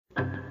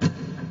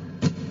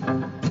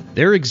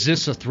There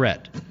exists a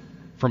threat,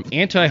 from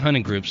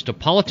anti-hunting groups to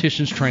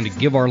politicians trying to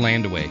give our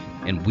land away,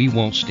 and we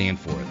won't stand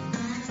for it.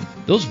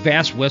 Those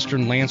vast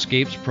western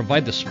landscapes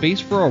provide the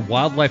space for our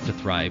wildlife to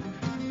thrive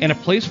and a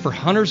place for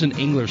hunters and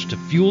anglers to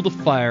fuel the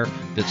fire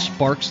that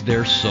sparks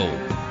their soul.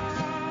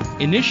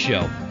 In this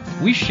show,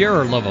 we share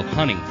our love of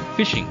hunting,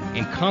 fishing,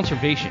 and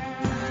conservation.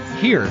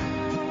 Here,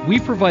 we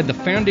provide the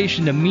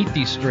foundation to meet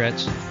these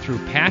threats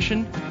through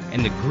passion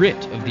and the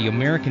grit of the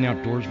American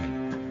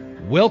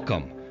outdoorsman.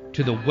 Welcome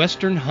to the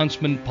Western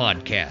Huntsman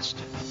Podcast.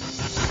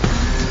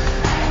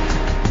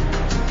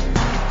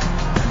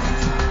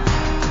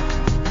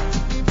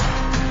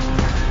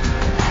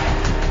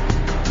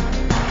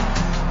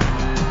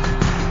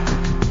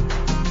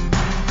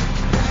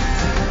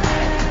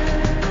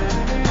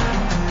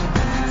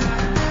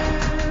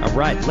 All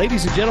right,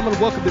 ladies and gentlemen,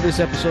 welcome to this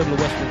episode of the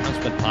Western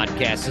Huntsman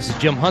Podcast. This is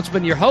Jim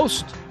Huntsman, your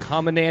host,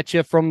 coming at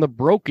you from the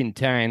Broken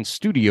Tine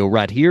studio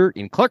right here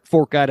in Clark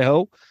Fork,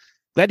 Idaho.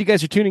 Glad you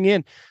guys are tuning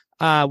in.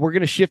 We're going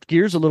to shift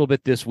gears a little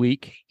bit this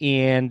week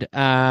and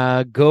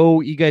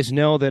you guys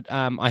know that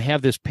I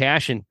have this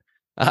passion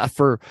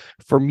for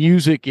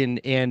music and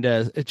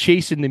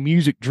chasing the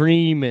music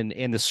dream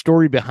and the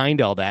story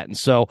behind all that. And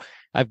so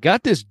I've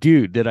got this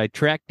dude that I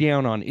tracked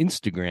down on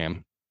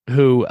Instagram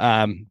who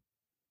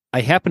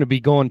I happen to be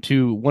going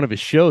to one of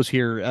his shows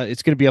here.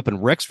 It's going to be up in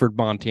Rexford,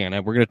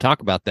 Montana. We're going to talk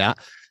about that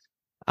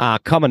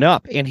coming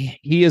up. And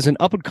he is an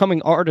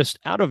up-and-coming artist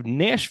out of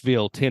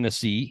Nashville,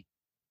 Tennessee.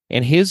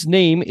 And his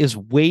name is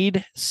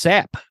Wade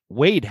Sapp.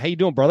 Wade, how you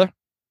doing, brother?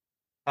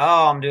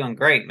 Oh, I'm doing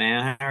great,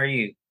 man. How are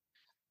you?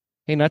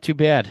 Hey, not too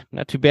bad.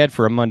 Not too bad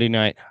for a Monday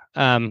night.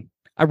 I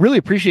really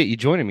appreciate you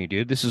joining me,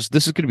 dude. This is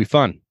going to be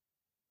fun.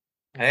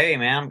 Hey,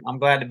 man. I'm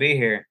glad to be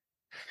here.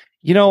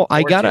 You know,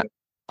 I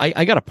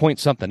gotta point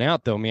something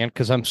out though, man,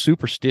 because I'm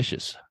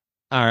superstitious.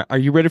 Are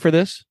you ready for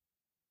this?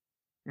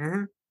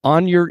 Mm-hmm.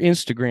 On your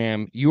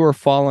Instagram, you are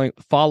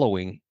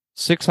following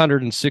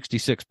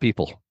 666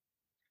 people.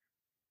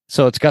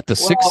 So it's got the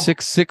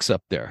 666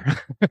 up there.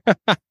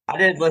 I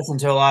did listen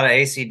to a lot of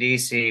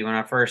AC/DC when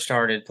I first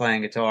started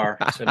playing guitar,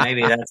 so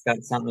maybe that's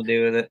got something to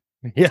do with it.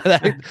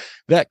 Yeah,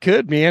 that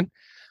could, man.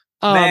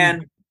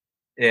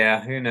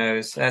 Yeah, who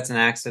knows? That's an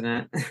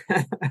accident.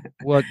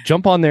 Well,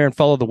 jump on there and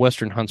follow the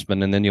Western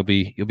Huntsman, and then you'll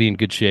be in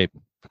good shape.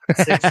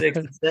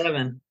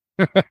 667.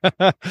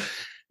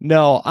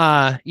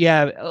 No,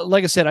 yeah,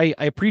 like I said, I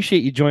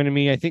appreciate you joining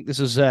me. I think this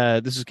is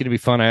going to be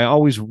fun. I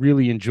always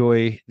really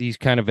enjoy these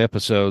kind of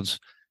episodes.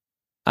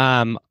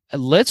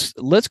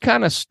 Let's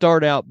kind of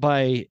start out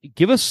by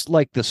give us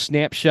like the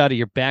snapshot of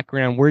your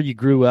background, where you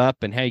grew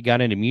up, and how you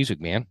got into music,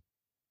 man.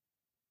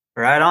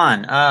 Right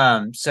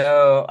on.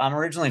 So I'm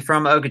originally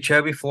from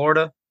Okeechobee,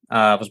 Florida.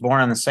 I was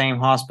born in the same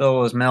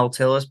hospital as Mel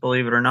Tillis,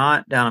 believe it or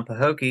not, down in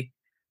Pahokee.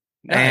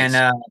 Nice.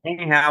 And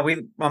anyhow,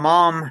 my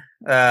mom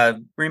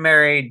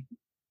remarried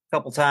a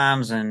couple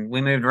times, and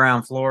we moved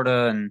around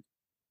Florida. And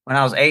when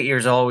I was 8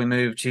 years old, we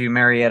moved to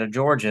Marietta,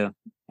 Georgia,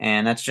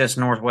 and that's just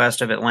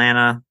northwest of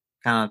Atlanta,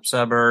 kind of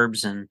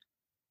suburbs, and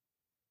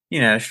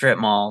strip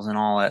malls and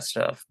all that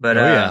stuff.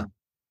 But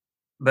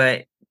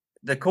but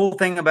the cool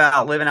thing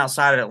about living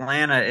outside of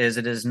Atlanta is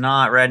it is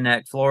not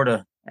redneck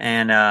Florida.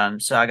 And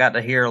so I got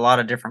to hear a lot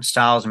of different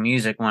styles of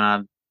music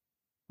when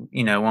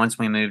once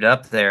we moved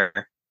up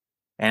there.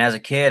 And as a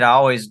kid, I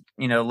always,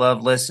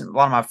 loved listening. A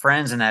lot of my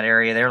friends in that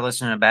area, they were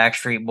listening to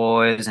Backstreet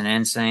Boys and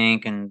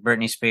NSYNC and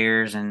Britney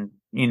Spears and,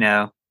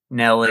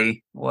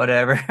 Nelly,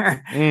 whatever.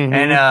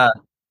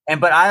 Mm-hmm.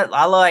 But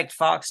I liked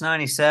Fox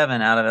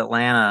 97 out of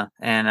Atlanta.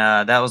 And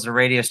that was a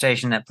radio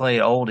station that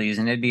played oldies,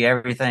 and it'd be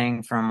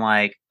everything from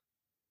like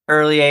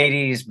early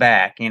 80s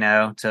back,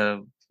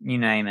 to you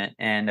name it.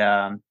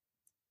 And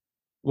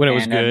when it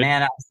was good.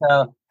 Man,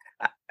 so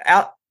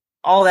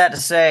all that to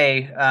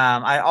say,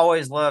 I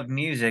always loved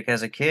music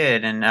as a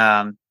kid, and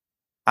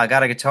I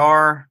got a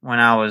guitar when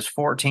I was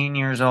 14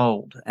 years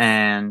old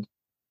and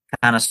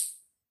kind of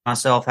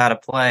myself how to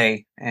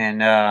play.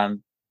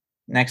 And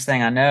next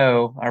thing I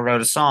know, I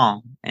wrote a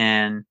song,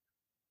 and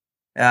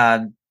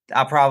I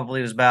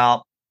probably was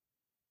about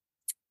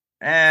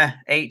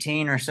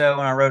 18 or so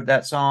when I wrote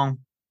that song.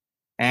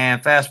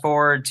 And fast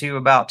forward to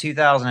about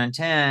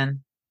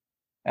 2010,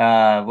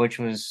 which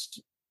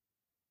was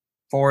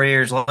 4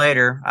 years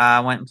later, I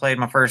went and played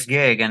my first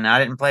gig, and I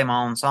didn't play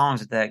my own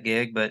songs at that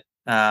gig. But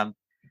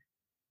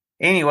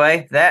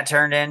anyway, that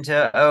turned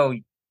into,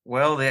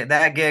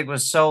 that gig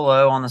was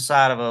solo on the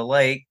side of a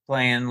lake,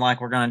 playing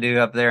like we're going to do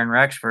up there in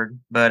Rexford,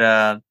 but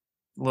a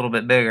little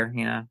bit bigger,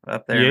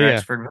 up there in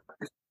Rexford.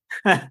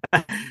 And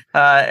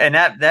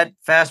that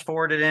fast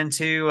forwarded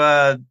into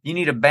you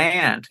need a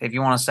band if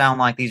you want to sound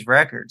like these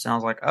records. And I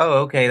was like,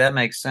 oh, okay, that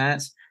makes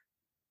sense.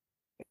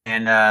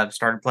 And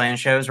started playing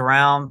shows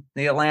around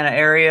the Atlanta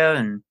area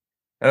and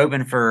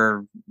opened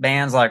for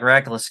bands like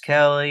Reckless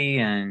Kelly,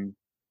 and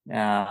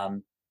I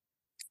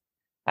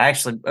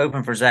actually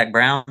opened for Zach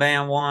Brown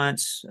Band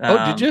once.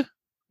 Oh, did you?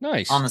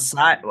 Nice. On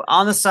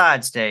the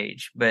side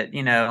stage, but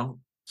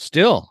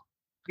still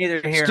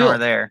neither here nor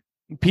there.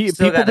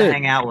 Still got to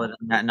hang out with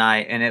them that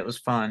night, and it was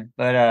fun.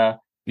 But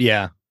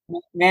yeah.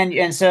 man.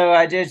 And so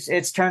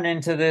it's turned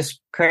into this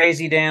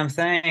crazy damn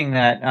thing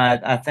that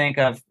I think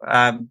I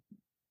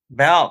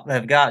about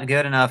have got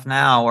good enough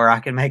now where I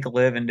can make a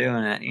living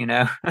doing it, you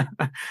know?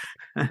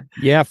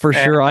 Yeah, for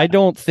And, sure. I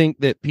don't think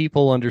that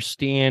people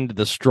understand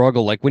the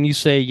struggle. Like when you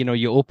say,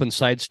 you open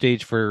side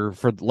stage for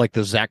like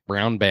the Zach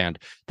Brown band,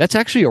 that's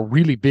actually a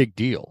really big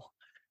deal.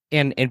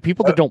 And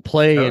people that don't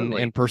play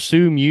totally. and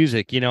pursue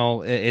music,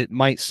 it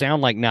might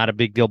sound like not a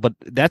big deal, but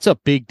that's a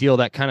big deal.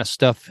 That kind of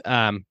stuff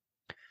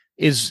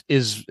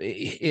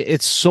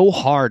it's so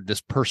hard,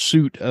 this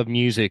pursuit of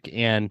music,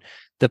 and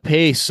the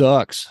pay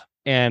sucks,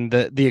 and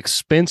the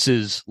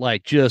expenses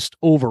like just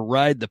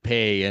override the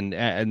pay,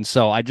 and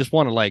so I just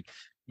want to, like,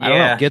 I don't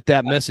know, Yeah. get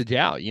that message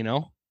out.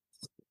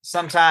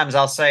 Sometimes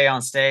I'll say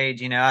on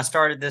stage, I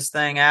started this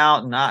thing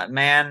out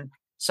and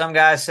some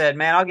guy said,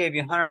 man, I'll give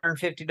you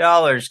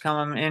 $150.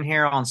 Come in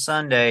here on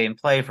Sunday and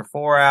play for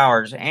 4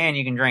 hours and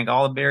you can drink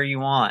all the beer you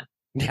want.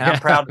 And I'm Yeah.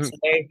 proud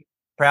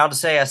to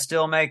say I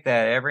still make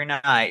that every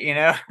night.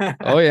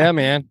 Oh yeah,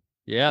 man.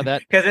 Yeah,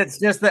 that. Because it's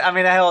just that, I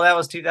mean, hell, that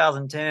was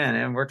 2010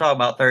 and we're talking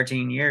about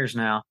 13 years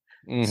now.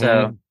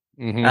 So,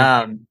 Mm-hmm. Mm-hmm.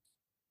 um,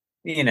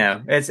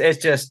 it's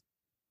just,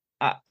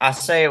 I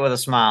say it with a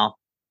smile.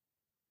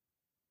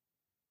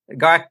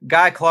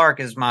 Guy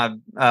Clark is my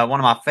one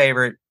of my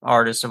favorite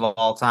artists of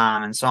all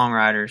time and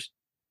songwriters,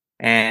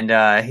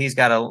 and he's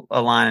got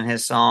a line in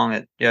his song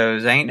that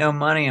goes, "Ain't no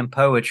money in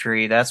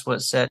poetry. That's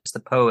what sets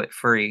the poet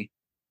free."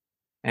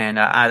 And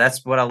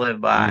that's what I live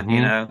by.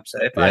 Mm-hmm.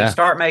 So if I Yeah.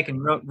 start making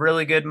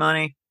really good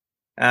money,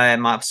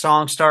 and my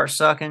songs start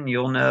sucking,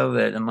 you'll know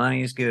that the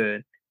money's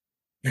good.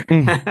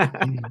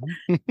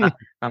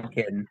 I'm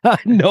kidding.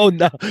 No,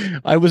 no.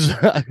 I was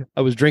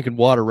I was drinking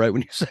water right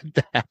when you said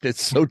that.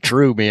 It's so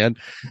true, man.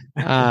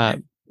 Uh,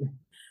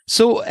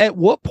 so at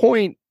what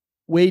point,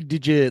 Wade,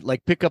 did you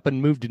like pick up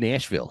and move to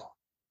Nashville?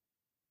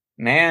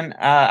 Man,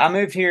 I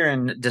moved here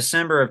in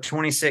December of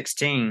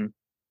 2016.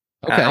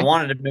 I Okay.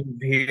 wanted to move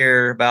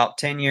here about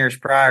 10 years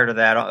prior to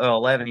that,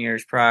 11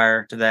 years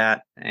prior to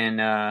that.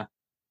 And I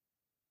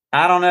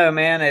don't know,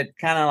 man. It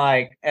kind of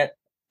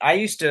I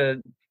used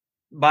to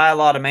buy a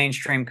lot of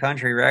mainstream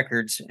country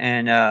records.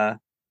 And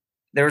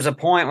there was a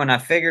point when I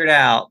figured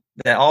out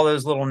that all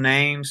those little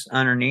names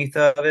underneath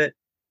of it,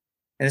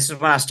 and this is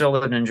when I still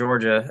lived in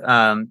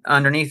Georgia,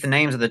 underneath the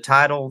names of the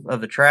title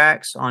of the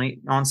tracks on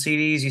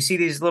CDs, you see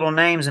these little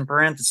names in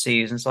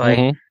parentheses. And it's like,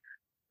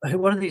 Mm-hmm. hey,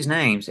 what are these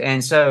names?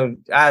 And so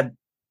I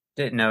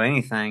didn't know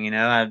anything.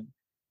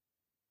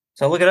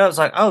 So I look it up. It's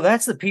like, oh,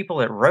 that's the people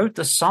that wrote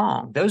the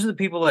song. Those are the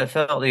people that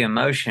felt the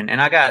emotion.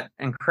 And I got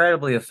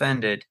incredibly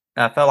offended.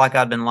 I felt like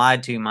I'd been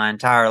lied to my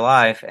entire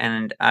life,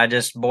 and I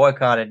just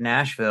boycotted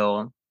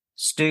Nashville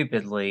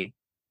stupidly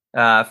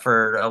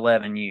for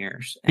 11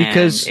 years. And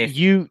Because if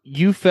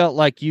you felt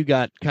like you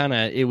got kind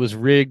of, it was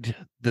rigged,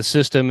 the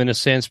system, in a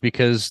sense,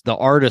 because the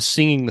artist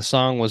singing the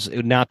song was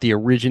not the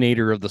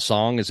originator of the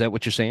song. Is that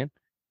what you're saying?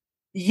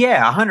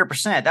 Yeah,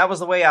 100%. That was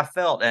the way I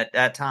felt at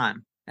that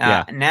time.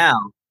 Yeah.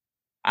 Now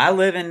I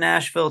live in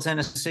Nashville,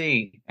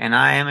 Tennessee, and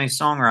I am a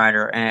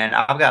songwriter, and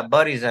I've got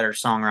buddies that are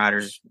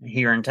songwriters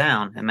here in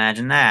town.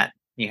 Imagine that.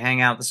 You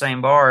hang out at the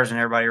same bars and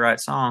everybody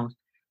writes songs.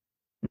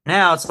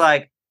 Now it's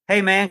like,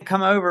 hey man,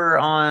 come over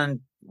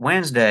on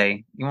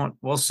Wednesday.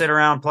 We'll sit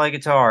around and play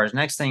guitars.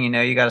 Next thing you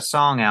know, you got a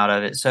song out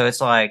of it. So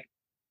it's like,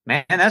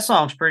 man, that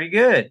song's pretty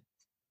good.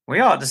 We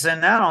ought to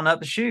send that on up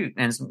the shoot.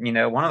 And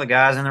one of the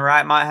guys in the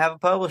right might have a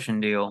publishing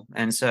deal.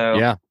 And so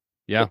Yeah.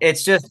 Yeah.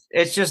 it's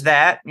just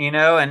that.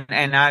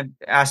 And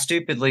I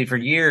stupidly for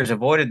years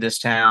avoided this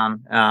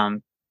town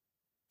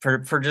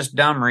for just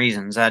dumb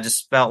reasons. I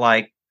just felt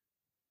like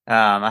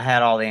I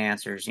had all the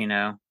answers.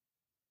 Yeah,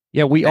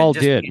 we And all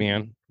just did,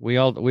 man. We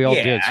all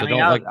yeah, did. I So mean,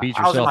 don't like beat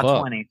I was in my yourself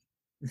up. 20s.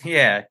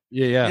 Yeah.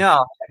 Yeah, yeah.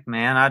 Heck,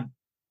 man,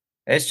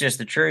 it's just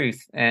the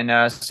truth.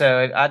 And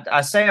so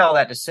I say all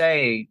that to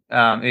say,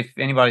 if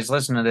anybody's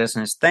listening to this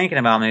and is thinking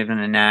about moving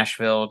to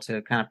Nashville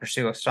to kind of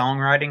pursue a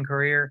songwriting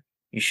career,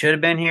 you should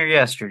have been here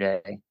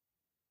yesterday.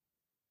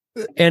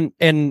 And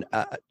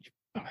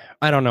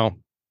I don't know.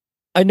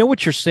 I know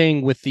what you're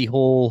saying with the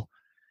whole.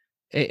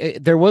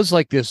 There was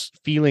like this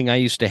feeling I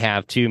used to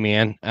have too,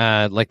 man.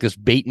 Like this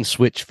bait and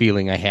switch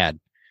feeling I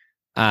had,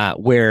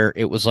 where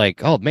it was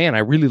like, oh man, I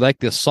really like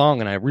this song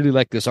and I really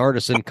like this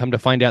artist, and come to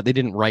find out they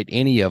didn't write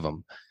any of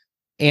them.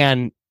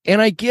 And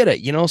I get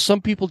it. Some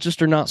people just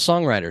are not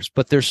songwriters,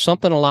 but there's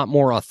something a lot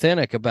more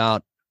authentic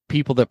about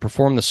people that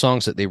perform the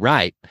songs that they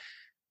write.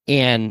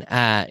 And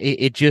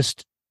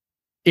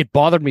it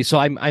bothered me.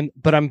 So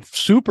but I'm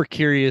super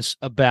curious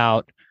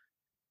about.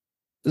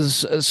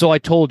 So I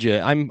told you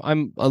I'm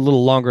a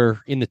little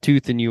longer in the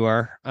tooth than you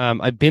are.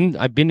 I've been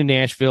to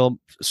Nashville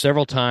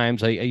several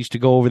times. I used to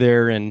go over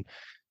there, and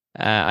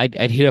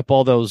I'd hit up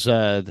all those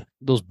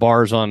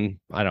bars on,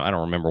 I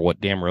don't remember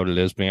what damn road it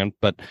is, man.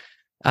 But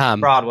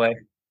Broadway.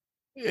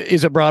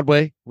 is it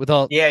Broadway with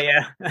all?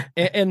 Yeah,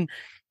 yeah.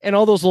 and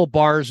all those little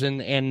bars,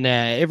 and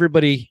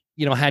everybody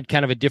had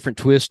kind of a different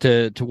twist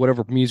to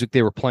whatever music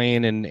they were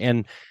playing,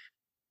 and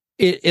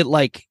it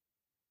like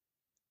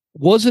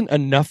wasn't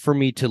enough for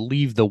me to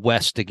leave the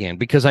West again,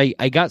 because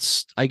I got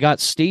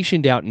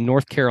stationed out in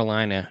North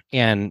Carolina,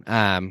 and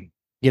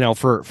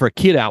for a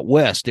kid out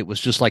West, it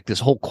was just like this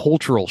whole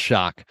cultural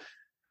shock.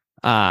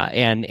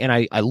 And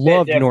I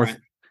loved North.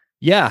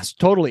 Yes,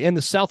 totally. And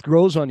the South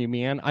grows on you,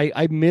 man.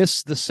 I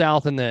miss the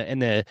South, and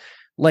the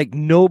like,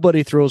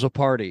 nobody throws a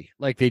party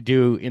like they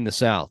do in the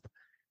South.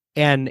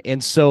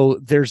 And so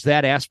there's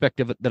that aspect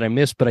of it that I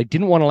miss, but I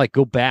didn't want to like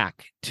go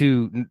back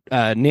to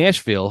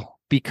Nashville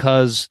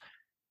because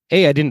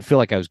A, I didn't feel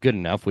like I was good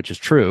enough, which is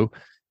true.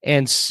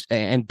 And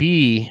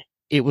B,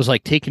 it was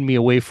like taking me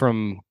away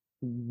from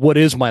what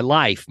is my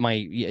life,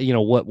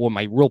 what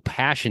my real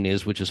passion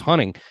is, which is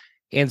hunting.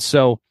 And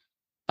so,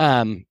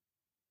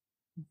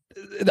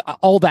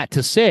 all that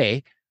to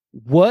say,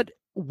 what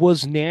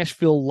was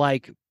Nashville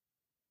like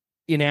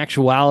in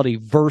actuality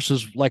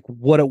versus like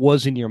what it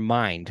was in your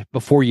mind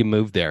before you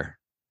moved there?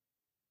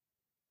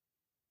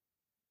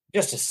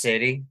 Just a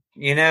city,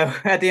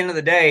 at the end of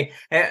the day.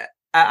 When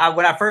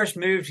I first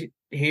moved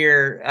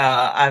here,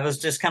 I was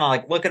just kind of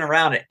like looking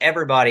around at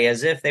everybody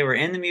as if they were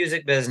in the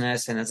music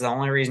business, and it's the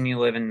only reason you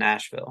live in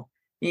Nashville.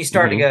 And you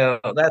start to go,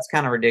 oh, that's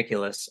kind of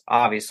ridiculous,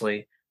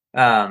 obviously.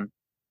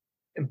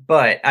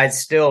 But I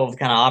still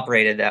kind of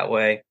operated that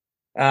way.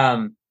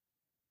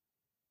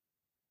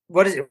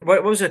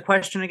 What was the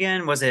question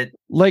again? Was it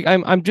like,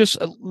 I'm just,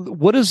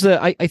 what is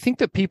I think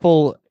that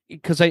people,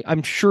 because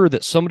I'm sure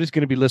that somebody's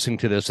going to be listening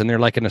to this and they're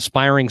like an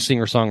aspiring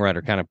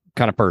singer-songwriter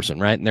kind of person,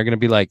 right? And they're going to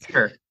be like,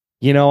 sure,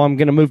 I'm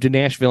going to move to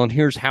Nashville and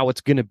here's how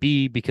it's going to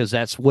be because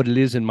that's what it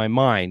is in my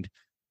mind.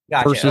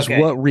 Gotcha. Versus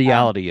what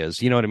reality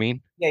is. You know what I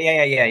mean?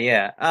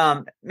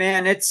 Yeah.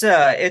 Man,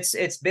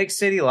 it's big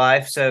city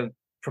life. So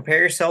prepare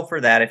yourself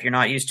for that. If you're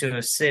not used to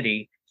a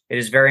city, it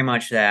is very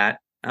much that.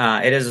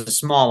 It is a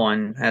small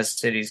one as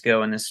cities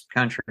go in this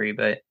country,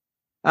 but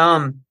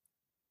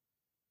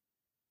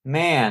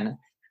man,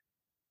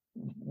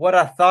 what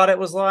I thought it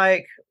was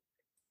like,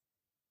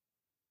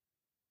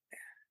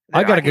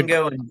 I can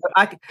go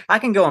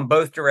in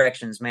both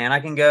directions, man. I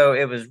can go,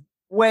 it was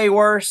way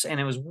worse and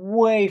it was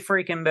way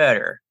freaking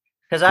better,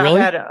 because I've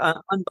had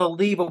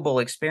unbelievable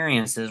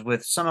experiences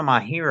with some of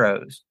my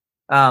heroes.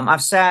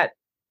 I've sat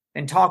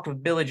and talked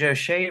with Billy Joe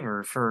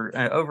Shaver for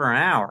over an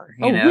hour.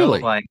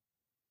 Really? Like,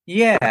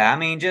 yeah, I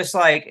mean, just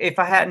like if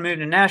I hadn't moved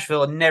to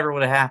Nashville, it never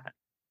would have happened.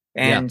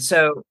 And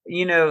so,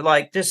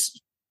 like just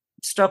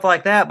stuff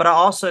like that. But I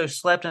also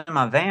slept in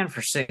my van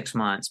for 6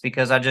 months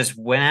because I just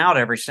went out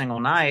every single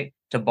night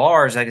to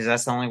bars because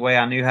that's the only way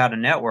I knew how to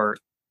network.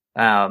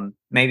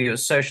 Maybe it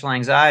was social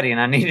anxiety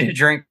and I needed to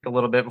drink a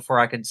little bit before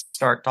I could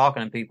start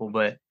talking to people,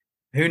 but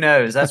who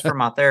knows? That's for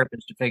my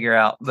therapist to figure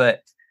out.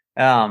 But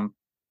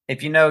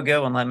if you know a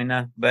good one, let me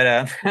know.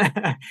 But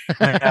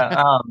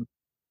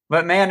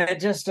but man, it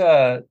just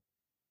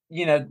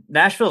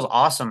Nashville's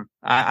awesome.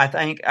 I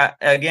think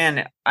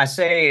again, I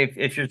say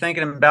if you're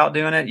thinking about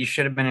doing it, you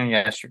should have been here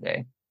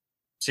yesterday.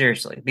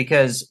 Seriously,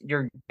 because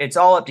it's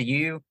all up to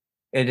you.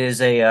 It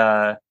is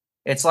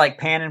it's like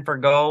panning for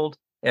gold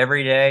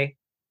every day.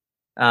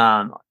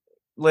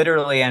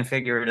 Literally and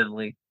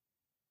figuratively.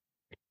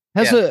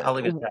 I'll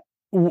leave it at that.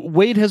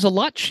 Wade, has a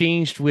lot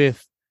changed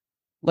with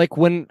like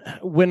when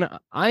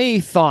I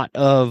thought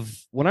of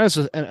when I was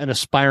an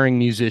aspiring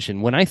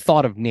musician, when I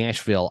thought of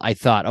Nashville, I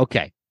thought,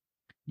 okay,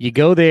 you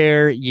go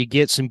there, you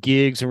get some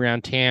gigs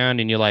around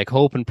town, and you like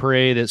hope and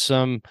pray that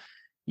some,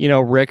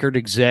 record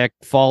exec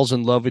falls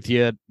in love with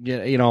you,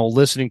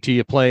 listening to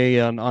you play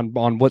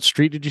on what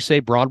street did you say,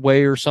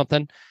 Broadway or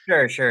something?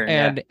 Sure.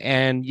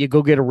 And you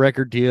go get a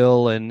record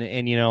deal, and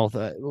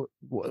that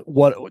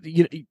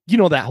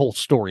whole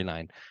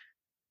storyline.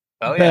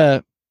 Oh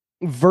yeah.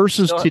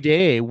 Versus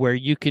today, where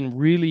you can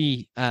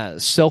really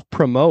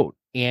self-promote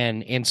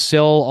and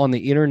sell on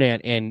the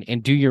internet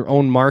and do your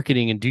own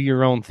marketing and do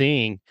your own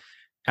thing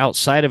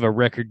outside of a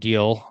record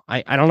deal.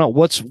 I don't know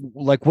what's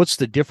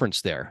the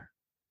difference there.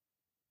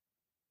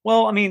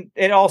 Well, I mean,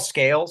 it all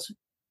scales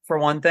for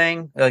one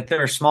thing. Like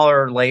there are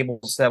smaller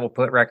labels that will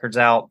put records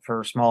out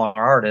for smaller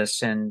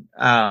artists. And,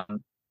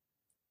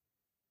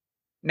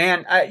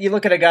 man, you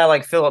look at a guy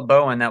like Philip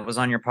Bowen that was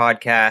on your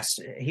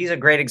podcast. He's a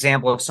great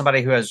example of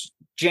somebody who has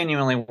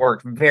genuinely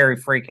worked very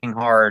freaking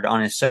hard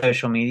on his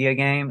social media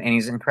game, and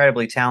he's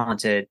incredibly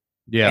talented.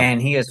 Yeah.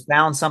 And he has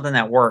found something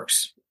that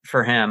works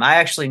for him. I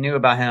actually knew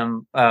about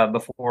him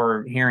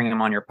before hearing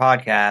him on your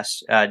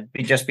podcast,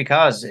 just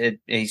because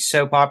he's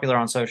so popular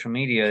on social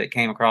media. It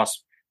came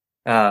across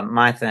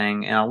my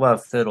thing, and I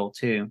love fiddle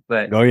too.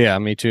 But oh yeah,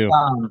 me too.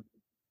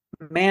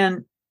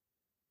 Man,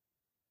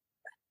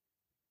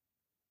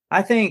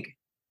 I think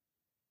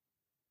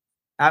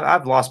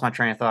I've lost my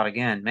train of thought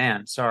again,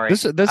 man. Sorry.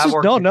 This is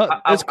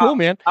it's cool,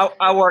 man.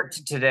 I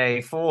worked today.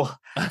 Full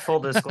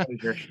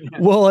disclosure.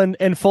 Well,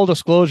 and full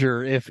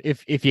disclosure,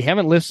 if you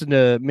haven't listened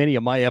to many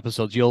of my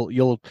episodes,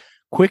 you'll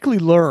quickly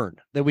learn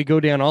that we go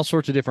down all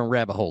sorts of different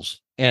rabbit holes,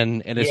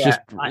 and it's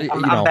just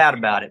I'm bad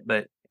about it,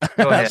 but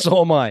go ahead.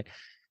 So am I.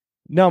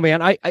 No,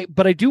 man.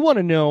 But I do want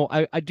to know.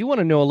 I do want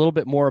to know a little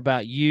bit more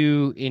about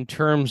you in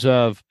terms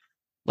of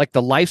like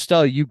the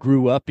lifestyle you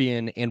grew up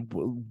in and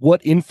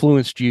what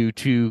influenced you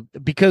to,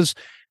 because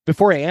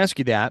before I ask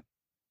you that,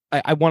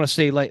 I want to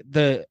say like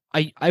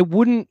I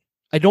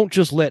don't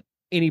just let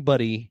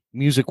anybody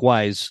music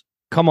wise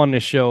come on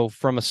this show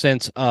from a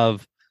sense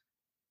of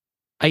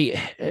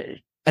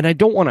and I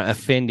don't want to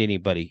offend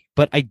anybody,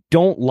 but I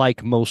don't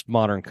like most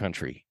modern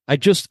country. I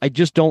just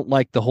don't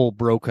like the whole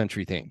bro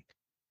country thing.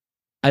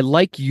 I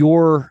like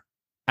your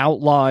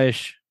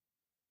outlawish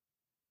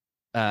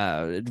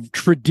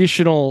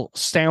traditional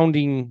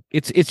sounding.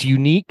 It's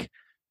unique.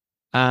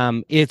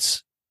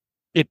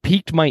 It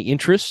piqued my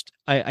interest.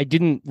 I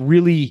didn't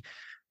really.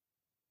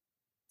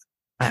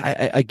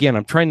 Again,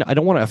 I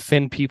don't want to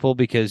offend people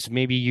because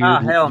maybe Oh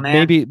hell,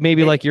 man!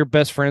 maybe like your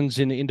best friends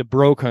into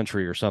bro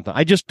country or something.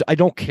 I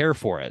don't care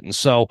for it, and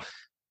so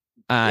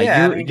Yeah,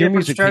 I mean, your different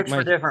music piqued strokes for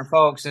my. different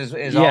folks is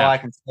all Yeah, I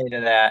can say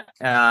to that.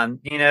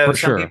 for Some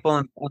sure.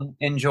 people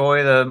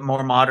enjoy the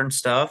more modern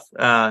stuff.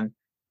 Um,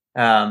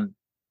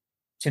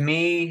 to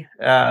me,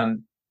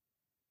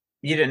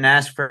 you didn't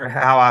ask for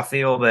how I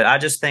feel, but I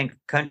just think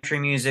country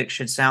music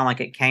should sound like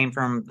it came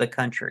from the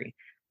country,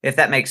 if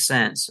that makes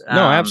sense.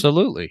 No,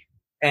 absolutely.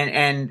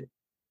 And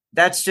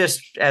that's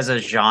just as a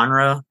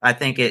genre. I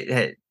think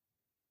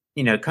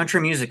country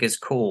music is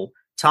cool.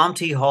 Tom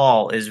T.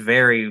 Hall is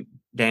very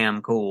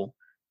damn cool.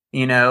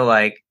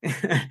 Like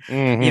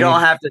Hmm. you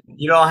don't have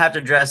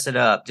to dress it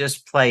up.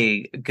 Just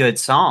play good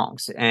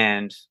songs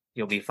and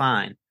you'll be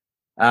fine.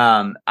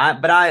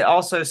 But I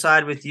also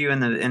side with you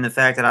in the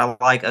fact that I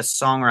like a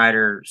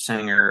songwriter,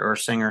 singer, or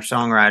singer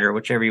songwriter,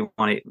 whichever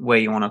way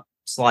you want to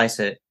slice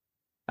it.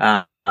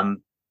 Um,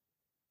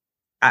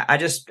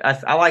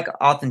 I like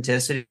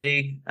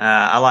authenticity.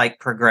 I like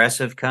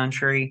progressive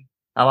country.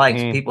 I like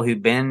Hmm. people who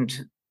bend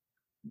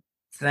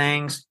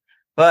things.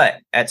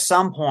 But at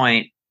some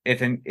point,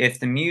 if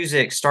the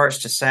music starts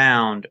to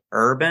sound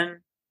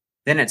urban,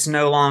 then it's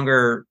no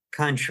longer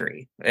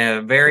country.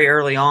 Very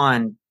early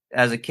on,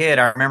 as a kid,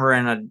 I remember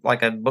in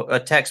a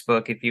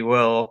textbook, if you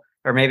will,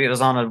 or maybe it was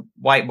on a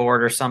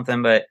whiteboard or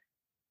something, but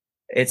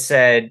it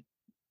said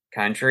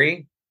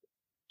country,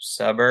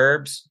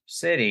 suburbs,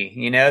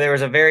 city. There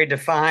was a very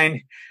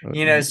defined,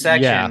 Yeah,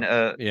 section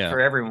yeah. for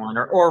everyone,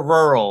 or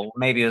rural,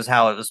 maybe is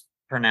how it was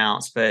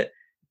pronounced. But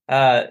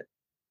uh,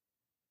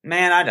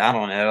 man, I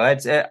don't know.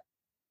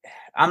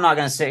 I'm not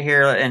going to sit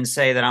here and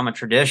say that I'm a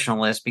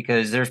traditionalist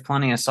because there's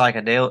plenty of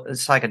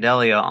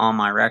psychedelia on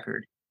my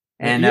record,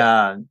 and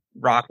Yeah.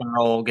 rock and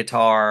roll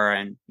guitar,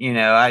 and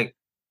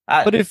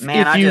But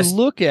man, I just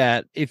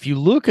if you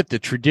look at the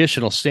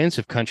traditional sense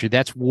of country,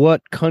 that's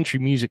what country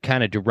music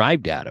kind of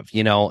derived out of,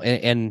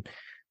 and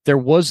there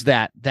was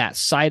that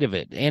side of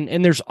it,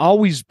 and there's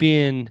always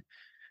been,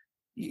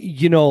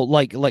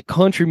 like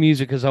country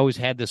music has always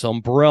had this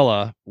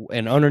umbrella,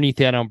 and underneath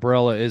that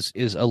umbrella is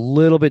a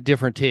little bit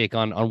different take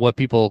on what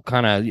people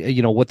kind of,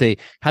 what they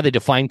how they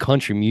define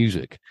country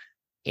music,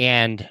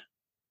 and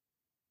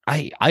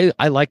I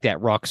like that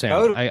rock sound.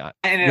 totally,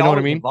 and it You know what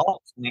I always mean?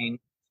 evolves. I mean,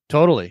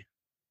 Totally.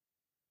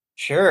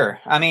 sure.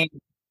 I mean,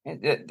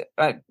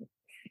 I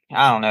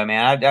don't know,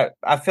 man.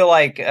 I feel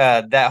like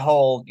that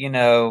whole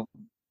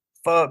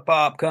folk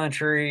pop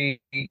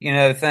country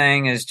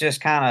thing is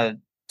just kind of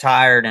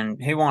tired,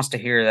 and who wants to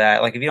hear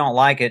that? Like, if you don't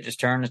like it, just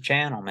turn the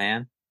channel,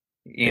 man.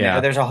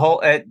 Yeah. There's a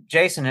whole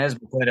Jason has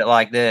put it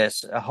like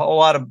this: there's a whole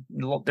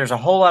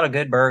lot of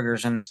good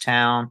burgers in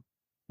town.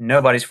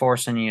 Nobody's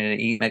forcing you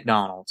to eat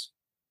McDonald's.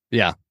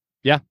 Yeah.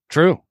 Yeah.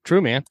 True,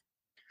 man.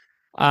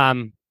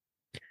 Um,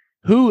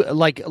 who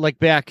like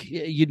back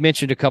you'd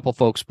mentioned a couple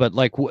folks, but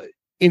like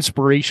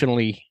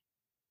inspirationally,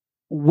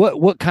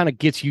 what kind of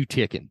gets you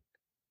ticking?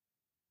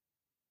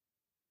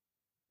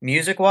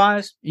 Music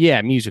wise,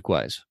 Yeah, music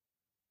wise.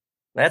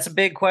 that's a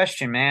big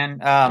question, man.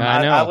 I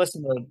I know.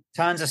 listen to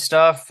tons of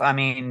stuff. I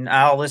mean,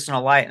 I'll listen to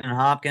Lightning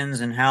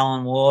Hopkins and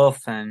Howlin' Wolf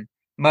and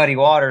Muddy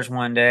Waters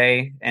one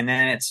day, and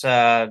then it's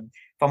if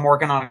I'm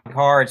working on a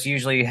car, it's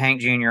usually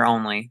Hank Jr.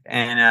 only,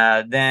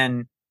 and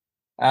then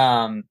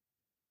um,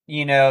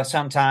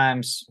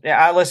 sometimes yeah,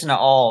 I listen to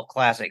all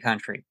classic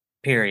country.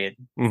 Period.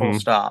 Full Hmm.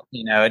 stop.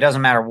 It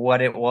doesn't matter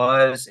what it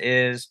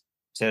is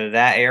to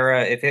that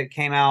era. If it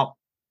came out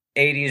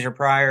 80s or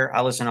prior,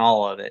 I listen to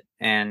all of it,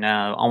 and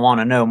I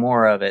want to know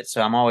more of it.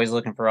 So I'm always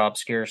looking for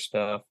obscure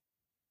stuff.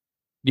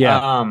 Yeah.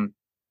 Um,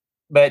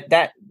 but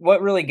that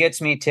what really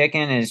gets me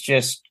ticking is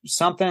just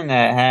something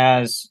that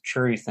has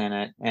truth in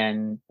it,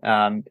 and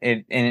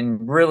it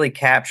really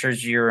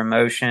captures your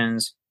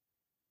emotions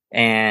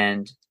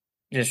and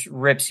just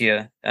rips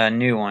you a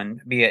new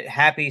one, be it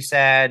happy,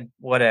 sad,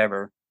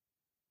 whatever.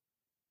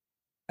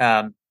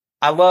 Um,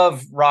 I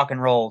love rock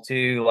and roll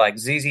too, like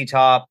ZZ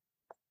Top.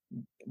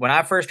 When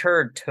I first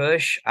heard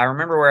Tush, I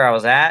remember where I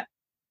was at,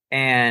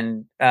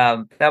 and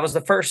that was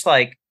the first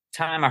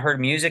time I heard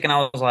music, and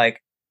I was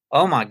like,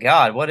 "Oh my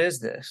god, what is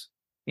this?"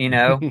 You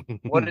know,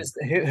 what is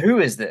who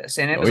is this?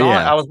 And it Oh was on.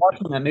 yeah. I was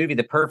watching that movie,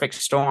 The Perfect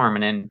Storm,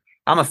 and then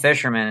I'm a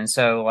fisherman, and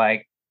so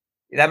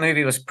that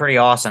movie was pretty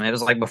awesome. It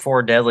was like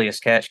before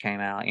Deadliest Catch came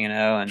out,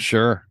 and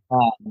Sure.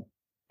 um,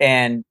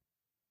 and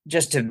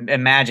just to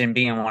imagine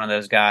being one of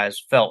those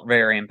guys felt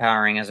very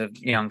empowering as a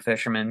young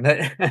fisherman.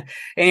 But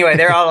anyway,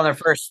 they're all on their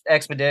first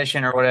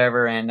expedition or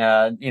whatever, and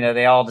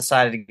they all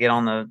decided to get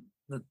on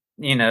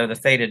the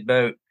fated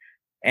boat,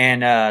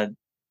 and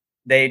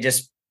they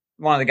just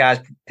one of the guys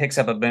picks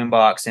up a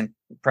boombox and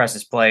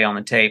presses play on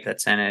the tape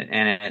that's in it,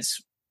 and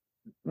it's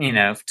Oh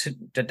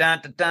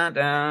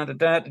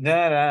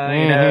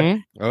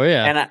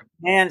yeah.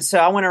 and so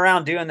I went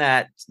around doing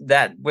that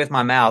with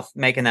my mouth,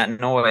 making that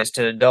noise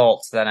to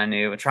adults that I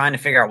knew, trying to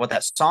figure out what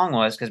that song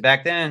was, because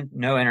back then,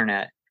 no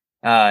internet,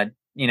 no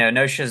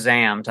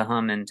Shazam to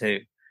hum into.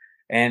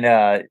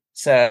 And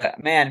so,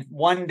 man,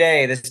 one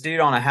day this dude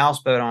on a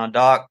houseboat on a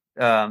dock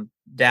down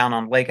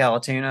on Lake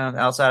Allatoona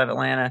outside of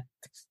Atlanta,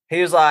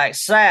 he was like,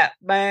 "Sapp,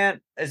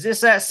 man, is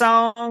this that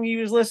song you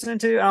was listening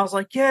to?" And I was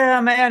like, "Yeah,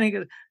 man." He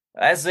goes,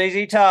 "That's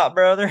ZZ Top,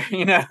 brother."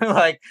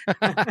 Like.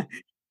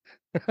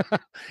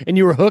 And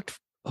you were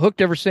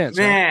hooked ever since,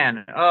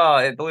 Man, huh? Oh,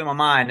 it blew my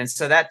mind. And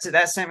so that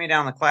sent me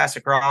down the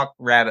classic rock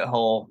rabbit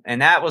hole.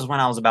 And that was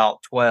when I was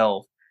about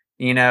 12,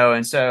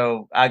 and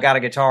so I got a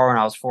guitar when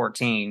I was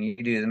 14. You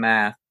do the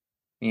math.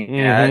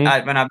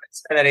 Mm-hmm. When I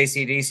said that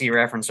AC/DC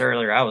reference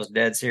earlier, I was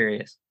dead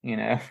serious.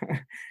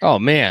 Oh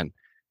man.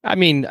 I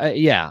mean,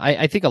 yeah,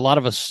 I think a lot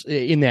of us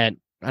in that,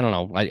 I don't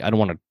know, I don't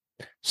want to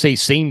say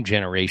same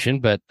generation,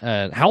 but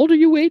how old are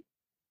you, Wade?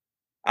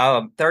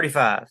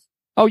 35.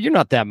 Oh, you're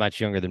not that much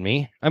younger than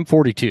me. I'm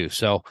 42.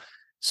 So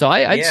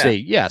I'd Yeah. say,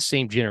 yeah,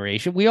 same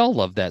generation. We all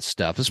love that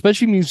stuff,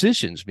 especially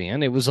musicians,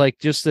 man. It was like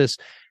just this.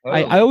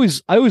 I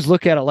Totally. always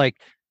look at it like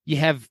you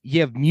have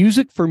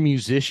music for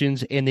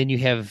musicians, and then you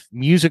have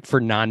music for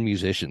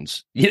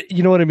non-musicians.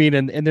 You know what I mean?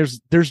 And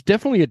there's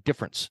definitely a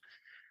difference.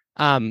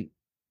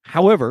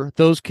 However,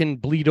 those can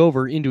bleed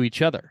over into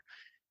each other.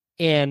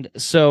 And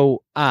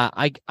so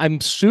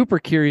I'm super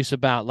curious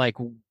about like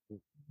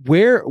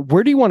where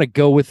do you want to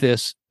go with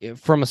this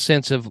from a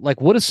sense of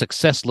like what does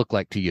success look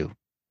like to you?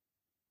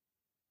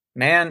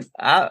 Man,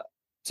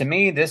 to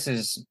me, this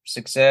is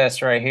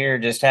success right here.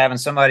 Just having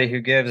somebody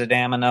who gives a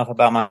damn enough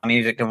about my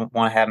music to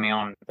want to have me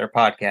on their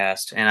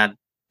podcast,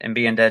 and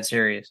being dead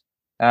serious.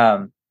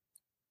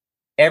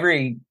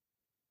 Every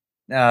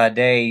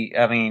day,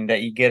 I mean,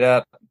 that you get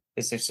up,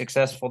 it's a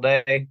successful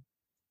day.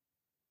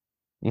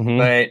 Mm-hmm.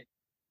 But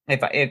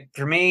if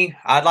for me,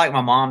 I'd like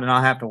my mom to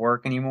not have to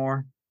work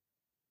anymore,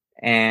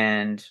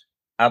 and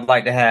I'd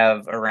like to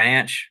have a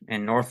ranch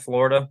in North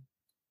Florida.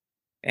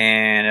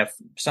 And if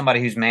somebody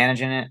who's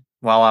managing it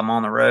while I'm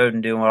on the road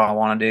and doing what I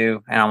want to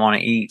do, and I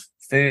want to eat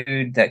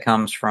food that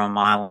comes from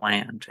my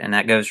land, and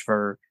that goes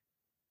for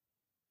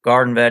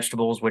garden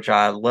vegetables, which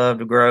I love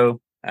to grow.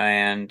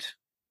 And,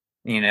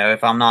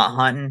 if I'm not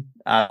hunting,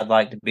 I'd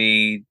like to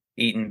be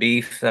eating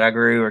beef that I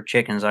grew, or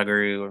chickens I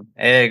grew, or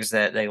eggs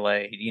that they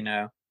laid.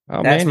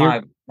 Oh That's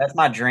man, you're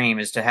my dream,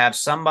 is to have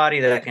somebody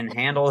that can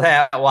handle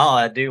that while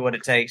I do what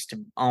it takes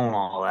to own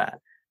all that.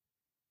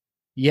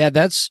 yeah,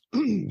 that's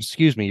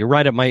excuse me, you're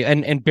right at my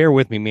and bear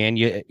with me, man.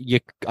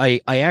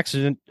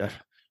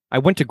 I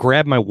went to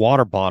grab my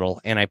water bottle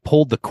and I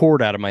pulled the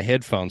cord out of my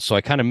headphones, so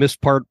I kind of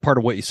missed part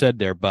of what you said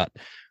there. But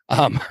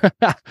um,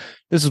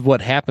 this is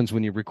what happens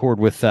when you record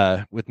with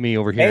me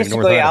over here in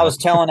North Basically, I Idaho. was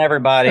telling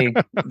everybody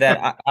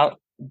that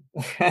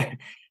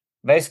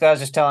basically, I was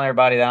just telling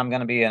everybody that I'm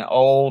going to be an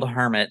old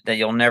hermit that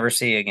you'll never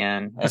see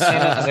again.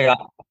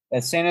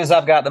 As soon as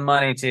I've got the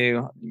money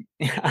to,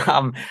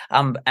 I'm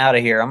out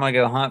of here. I'm going to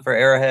go hunt for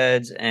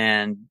arrowheads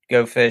and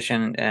go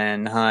fishing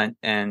and hunt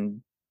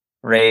and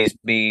raise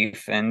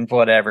beef and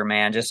whatever,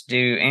 man. Just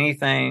do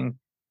anything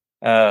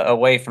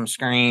away from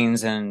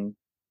screens and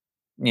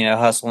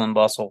hustle and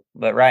bustle.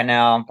 But right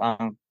now,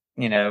 I'm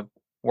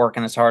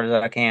working as hard as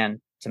I can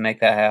to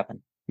make that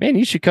happen. Man,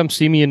 you should come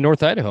see me in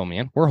North Idaho,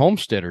 man. We're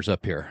homesteaders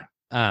up here.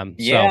 So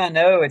Yeah,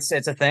 no, it's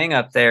a thing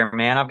up there,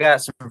 man. I've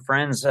got some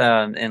friends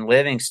in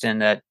Livingston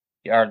that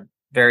are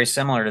very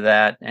similar to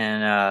that,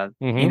 and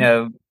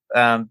mhm.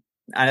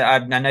 I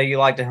know you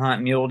like to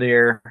hunt mule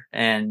deer,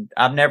 and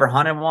I've never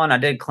hunted one. I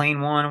did clean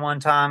one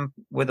time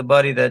with a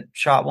buddy that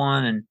shot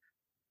one,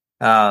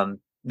 and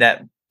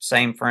that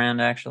same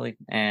friend actually,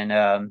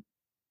 and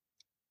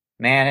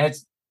man,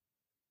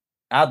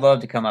 I'd love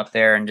to come up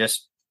there and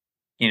just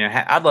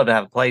I'd love to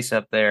have a place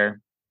up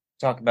there.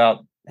 Talk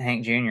about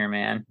Hank Jr.,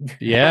 man.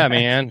 Yeah,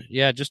 man.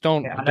 Yeah, just Yeah,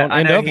 don't I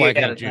end know up he like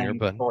had Hank a Jr. thing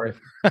But for it.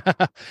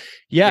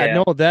 yeah, Yeah.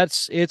 no,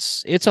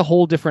 it's a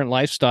whole different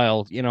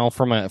lifestyle,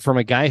 from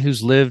a guy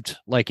who's lived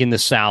like in the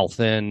South,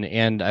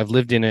 and I've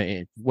lived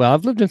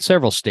I've lived in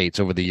several states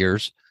over the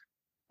years.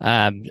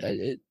 I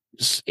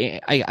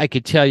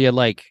could tell you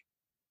like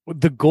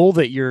the goal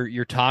that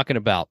you're talking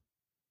about,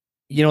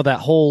 that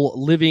whole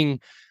living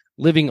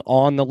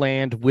on the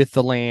land, with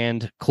the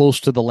land, close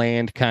to the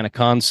land kind of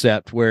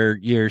concept where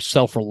you're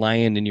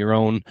self-reliant in your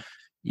own,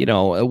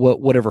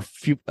 whatever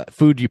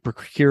food you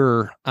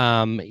procure.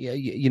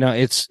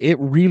 It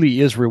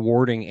really is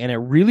rewarding, and it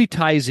really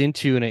ties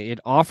into, and it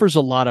offers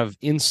a lot of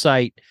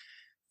insight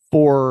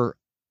for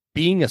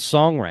being a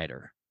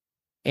songwriter.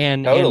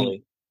 And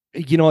Totally.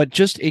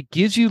 it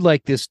gives you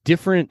like this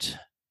different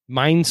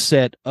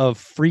mindset of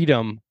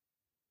freedom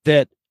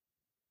that,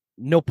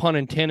 no pun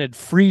intended,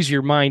 frees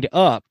your mind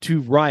up to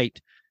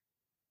write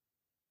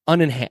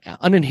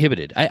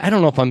uninhibited. I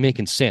don't know if I'm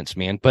making sense,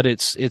 man, but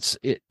it,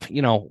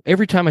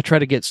 every time I try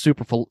to get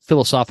super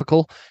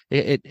philosophical,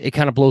 it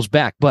kind of blows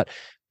back. But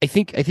I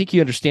think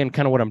you understand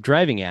kind of what I'm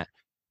driving at.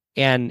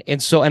 And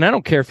I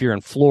don't care if you're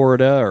in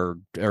Florida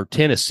or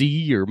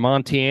Tennessee or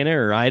Montana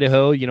or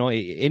Idaho,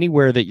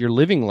 anywhere that you're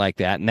living like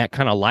that and that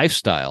kind of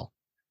lifestyle,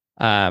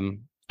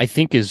 I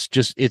think it's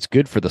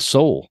good for the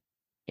soul,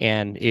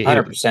 and it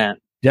 100%.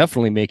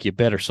 definitely make you a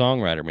better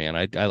songwriter, man.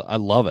 I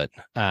love it.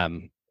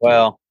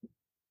 Well,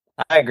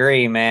 I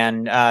agree,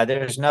 man.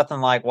 There's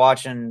nothing like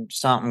watching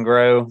something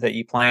grow that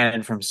you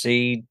planted from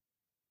seed,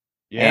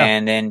 Yeah.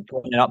 and then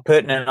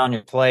putting it on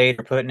your plate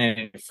or putting it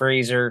in your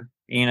freezer.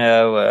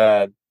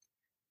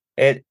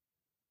 It,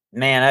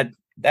 man,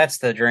 that's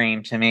the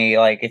dream to me.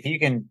 Like, if you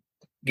can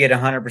get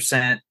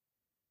 100%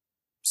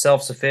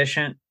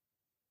 self-sufficient,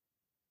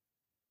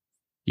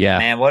 Yeah.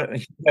 man,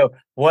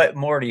 what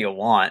more do you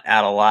want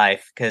out of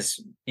life?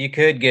 Because you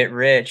could get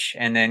rich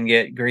and then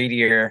get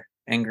greedier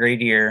and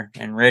greedier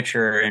and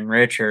richer and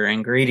richer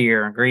and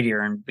greedier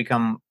and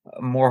become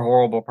a more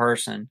horrible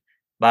person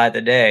by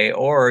the day.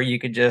 Or you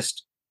could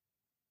just,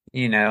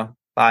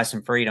 buy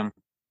some freedom.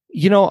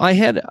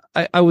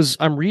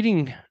 I'm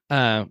reading,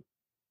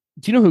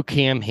 do you know who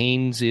Cam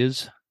Haines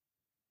is?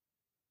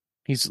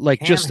 He's like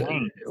Cam just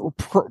Haines.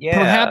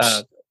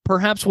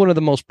 perhaps one of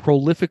the most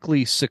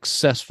prolifically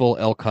successful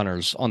elk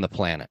hunters on the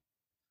planet.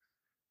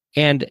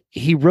 And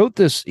he wrote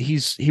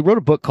he wrote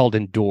a book called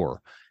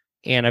Endure.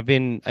 And I've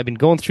been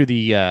going through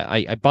the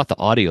I bought the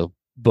audio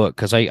book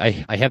because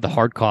I have the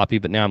hard copy,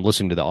 but now I'm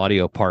listening to the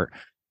audio part.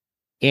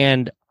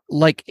 And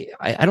like,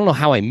 I don't know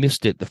how I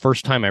missed it the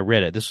first time I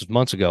read it. This was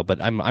months ago,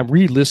 but I'm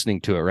re-listening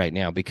to it right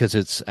now because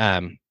it's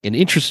an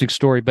interesting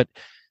story. But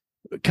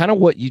kind of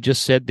what you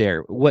just said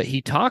there, what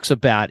he talks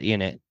about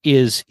in it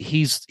is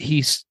he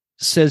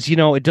says,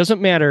 it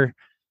doesn't matter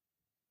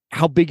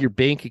how big your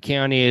bank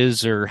account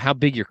is or how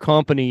big your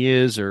company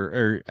is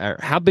or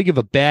how big of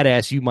a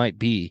badass you might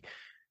be.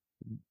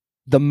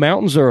 The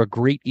mountains are a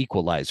great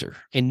equalizer,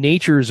 and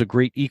nature is a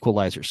great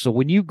equalizer. So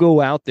when you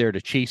go out there to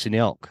chase an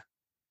elk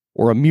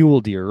or a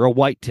mule deer or a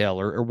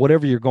whitetail or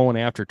whatever you're going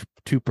after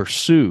to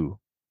pursue,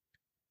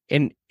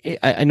 and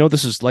I know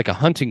this is like a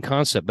hunting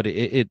concept, but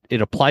it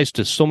applies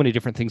to so many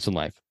different things in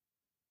life.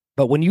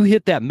 But when you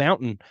hit that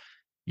mountain,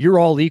 you're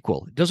all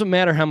equal. It doesn't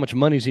matter how much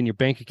money's in your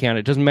bank account.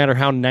 It doesn't matter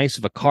how nice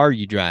of a car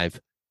you drive.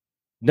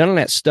 None of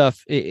that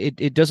stuff,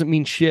 it doesn't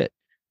mean shit.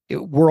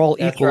 We're all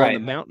That's equal right.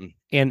 on the mountain.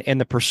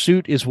 And the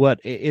pursuit is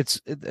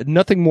it's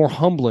nothing more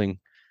humbling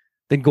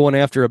than going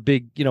after a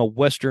big,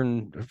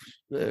 Western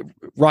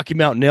Rocky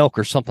Mountain elk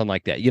or something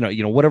like that,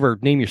 whatever,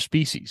 name your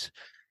species.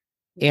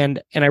 And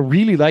I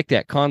really like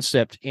that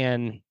concept.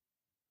 And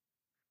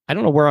I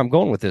don't know where I'm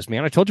going with this,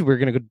 man. I told you we were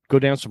going to go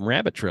down some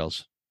rabbit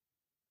trails.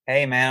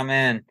 Hey, man, I'm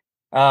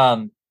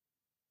in.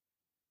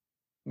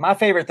 My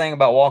favorite thing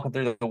about walking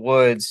through the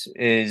woods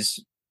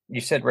is,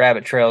 you said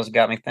rabbit trails,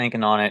 got me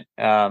thinking on it.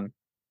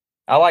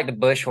 I like to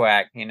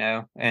bushwhack,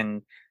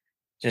 and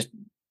just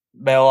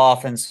bail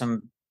off in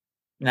some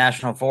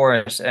national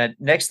forest.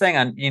 Next thing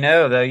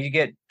though, you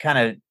get kind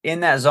of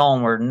in that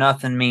zone where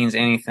nothing means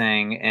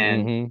anything,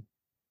 and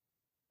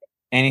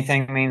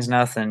anything means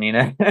nothing.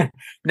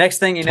 Next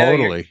thing you know,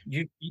 Totally.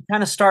 you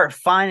kind of start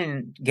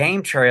finding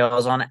game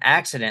trails on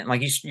accident.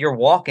 Like you're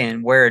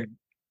walking where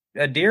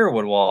a deer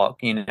would walk.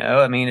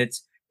 I mean,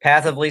 it's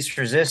path of least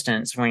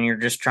resistance when you're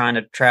just trying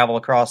to travel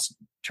across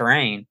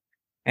terrain.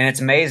 And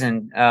it's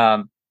amazing.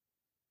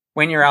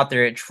 When you're out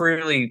there, it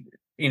truly,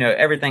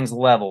 everything's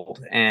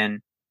leveled,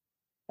 and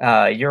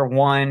you're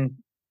one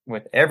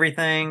with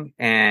everything,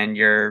 and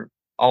you're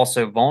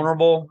also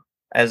vulnerable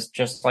as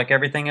just like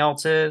everything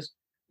else is.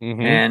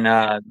 Mm-hmm.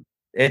 And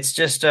it's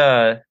just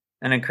an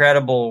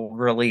incredible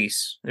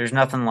release. There's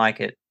nothing like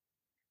it.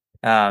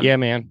 Yeah,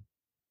 man.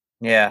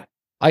 Yeah.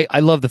 I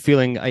love the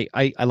feeling.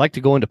 I like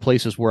to go into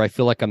places where I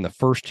feel like I'm the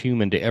first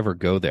human to ever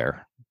go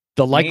there.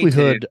 The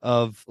likelihood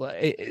of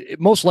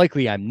most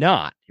likely I'm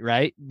not,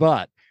 right?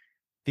 But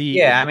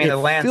the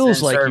land's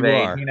feels like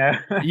surveyed, you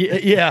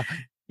are.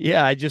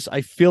 Yeah.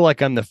 I feel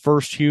like I'm the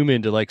first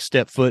human to like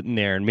step foot in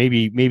there, and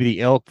maybe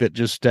the elk that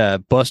just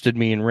busted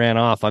me and ran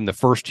off, I'm the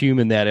first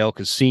human that elk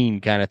has seen,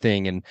 kind of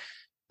thing. And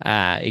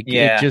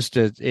it's just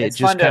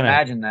fun to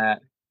imagine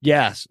that.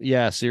 Yes,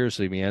 yeah,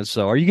 seriously, man.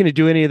 So, are you going to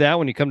do any of that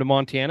when you come to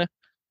Montana?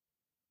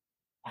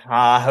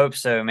 I hope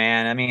so,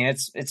 man. I mean,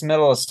 it's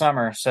middle of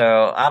summer,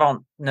 so I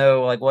don't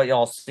know like what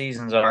y'all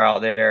seasons are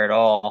out there at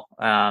all.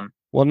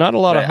 Well, not a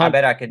lot of I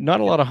bet I could. not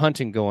a lot of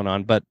hunting going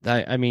on, but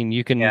I mean,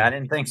 you can. Yeah, I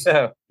didn't think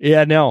so.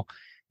 Yeah, no,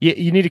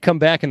 you need to come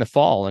back in the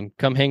fall and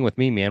come hang with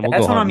me, man. We'll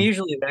That's go when I'm hunting.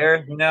 usually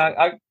there.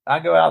 I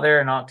go out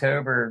there in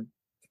October.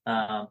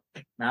 I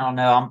don't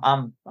know.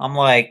 I'm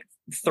like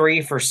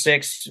 3 for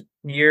 6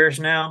 years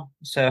now,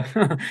 so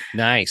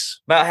Nice.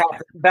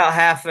 about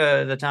half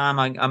of the time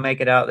I make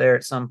it out there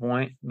at some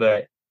point.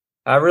 But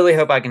I really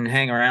hope I can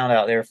hang around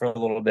out there for a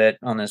little bit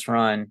on this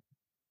run.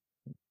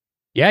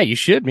 Yeah, you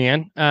should,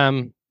 man.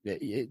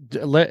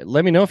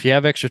 Let me know if you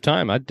have extra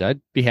time.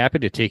 I'd be happy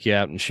to take you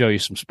out and show you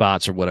some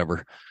spots or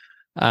whatever.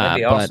 That'd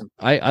be But awesome.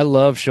 I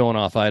love showing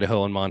off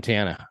Idaho and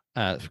Montana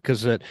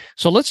because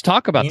so let's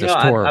talk about You know,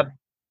 this tour.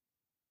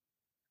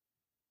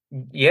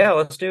 yeah,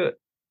 let's do it.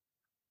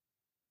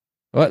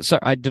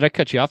 Sorry, did I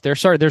cut you off there?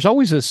 Sorry, there's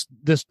always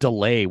this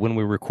delay when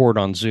we record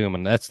on Zoom,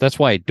 and that's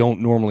why I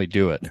don't normally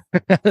do it.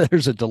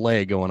 There's a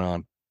delay going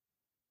on.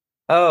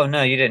 Oh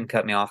no, you didn't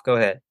cut me off. Go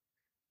ahead.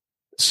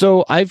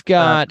 So I've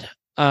Uh,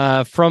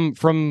 got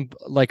from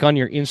like on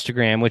your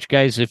Instagram, which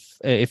guys,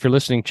 if you're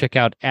listening, check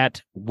out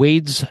at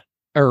Wade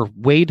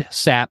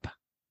Sapp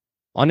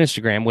on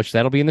Instagram, which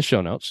that'll be in the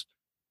show notes.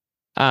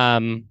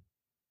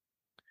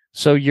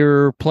 So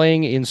you're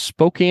playing in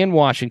Spokane,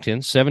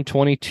 Washington,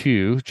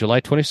 7/22, July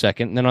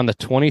 22nd. And then on the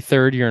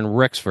 23rd, you're in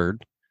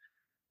Rexford,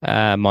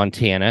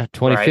 Montana.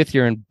 25th, right.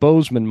 you're in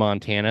Bozeman,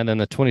 Montana. And then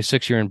the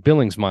 26th, you're in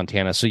Billings,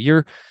 Montana. So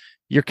you're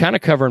kind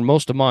of covering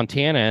most of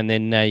Montana. And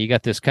then you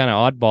got this kind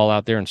of oddball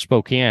out there in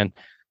Spokane.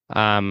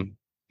 And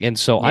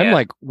so I'm Yeah.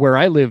 like, where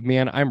I live,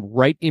 man, I'm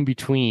right in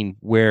between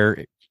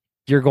where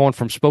you're going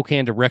from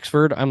Spokane to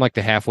Rexford. I'm like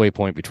the halfway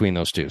point between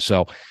those two.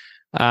 So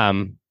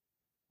I'm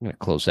going to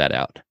close that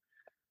out.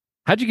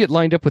 How'd you get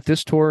lined up with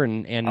this tour?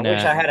 And I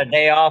wish I had a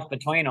day off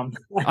between them.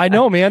 I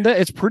know, man, that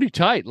it's pretty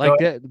tight. Go Like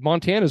that,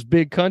 Montana's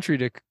big country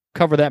to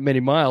cover that many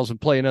miles and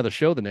play another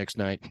show the next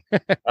night.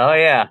 Oh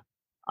yeah,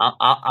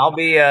 I'll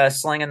be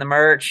slinging the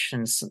merch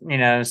and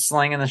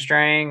slinging the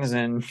strings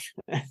and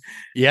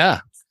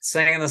Yeah,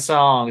 singing the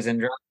songs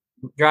and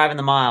driving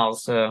the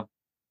miles. So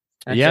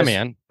that's yeah, just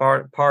man.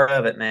 part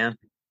of it, man.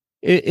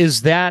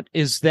 Is that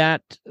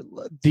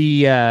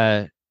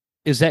the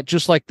is that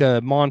just like the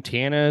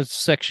Montana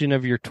section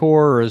of your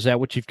tour, or is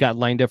that what you've got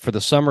lined up for the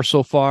summer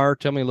so far?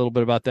 Tell me a little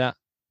bit about that.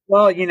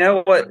 Well, you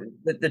know what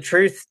the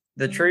truth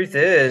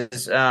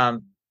is,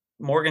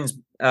 Morgan's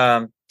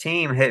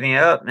team hit me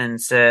up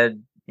and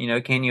said,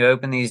 can you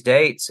open these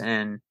dates?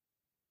 And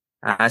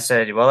I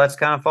said, well, that's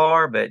kind of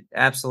far, but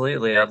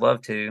absolutely, I'd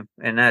love to.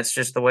 And that's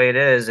just the way it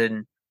is.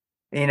 And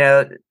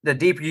the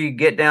deeper you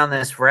get down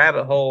this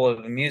rabbit hole of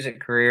a music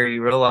career,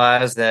 you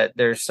realize that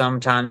there's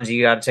sometimes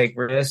you got to take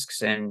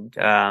risks, and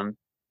so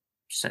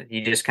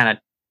you just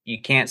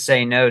you can't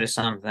say no to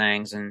some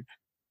things. And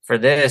for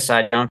this,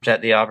 I jumped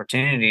at the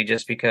opportunity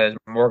just because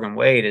Morgan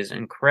Wade is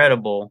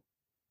incredible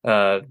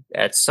at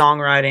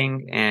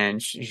songwriting, and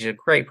she's a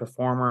great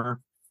performer.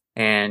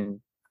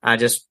 And I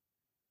just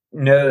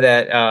know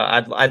that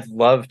I'd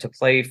love to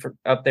play for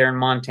up there in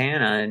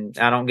Montana, and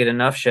I don't get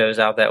enough shows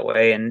out that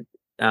way. And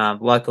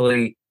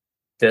luckily,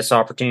 this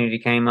opportunity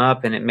came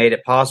up, and it made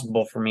it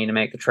possible for me to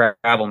make the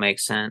travel make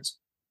sense.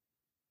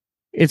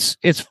 It's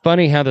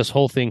funny how this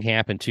whole thing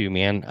happened too,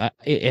 man.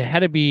 It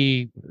had to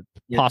be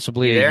You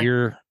possibly a there?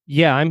 year.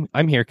 Yeah,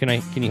 I'm here. Can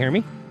you hear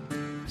me?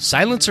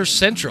 Silencer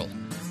Central.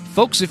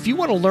 Folks, if you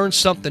want to learn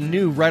something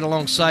new right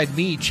alongside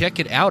me, check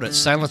it out at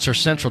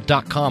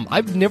silencercentral.com.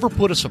 I've never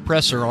put a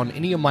suppressor on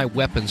any of my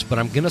weapons, but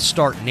I'm going to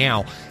start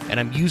now,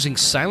 and I'm using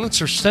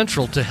Silencer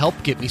Central to help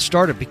get me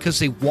started because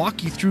they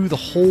walk you through the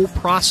whole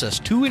process,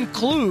 to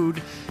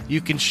include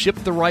you can ship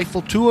the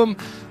rifle to them,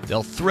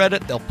 they'll thread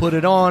it, they'll put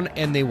it on,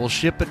 and they will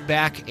ship it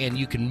back, and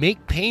you can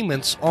make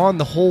payments on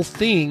the whole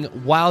thing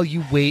while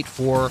you wait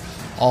for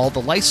all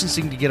the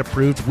licensing to get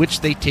approved,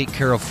 which they take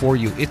care of for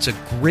you. It's a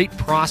great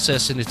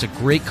process, and it's a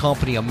great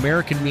company,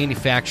 American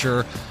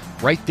manufacturer,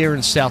 right there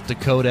in South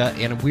Dakota,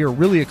 and we are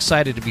really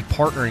excited to be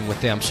partnering with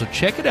them. So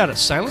check it out at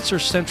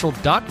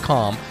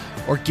silencercentral.com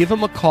or give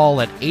them a call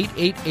at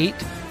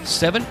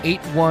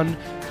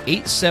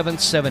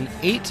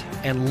 888-781-8778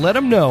 and let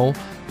them know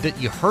that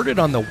you heard it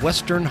on the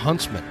Western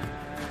Huntsman.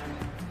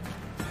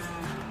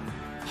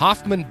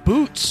 Hoffman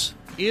Boots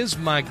is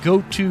my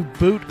go-to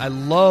boot. I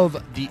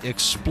love the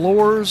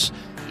Explorers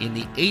in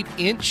the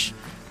 8-inch,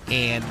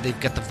 and they've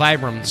got the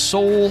Vibram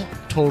sole,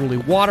 totally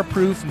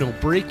waterproof, no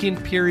break-in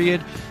period.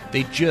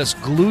 They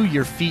just glue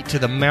your feet to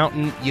the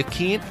mountain. You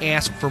can't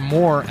ask for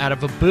more out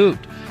of a boot,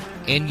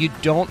 and you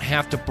don't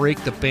have to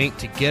break the bank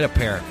to get a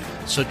pair.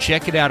 So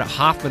check it out at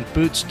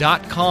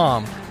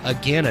hoffmanboots.com.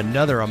 Again,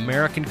 another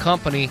American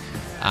company.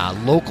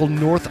 Local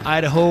North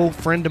Idaho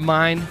friend of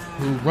mine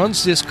who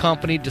runs this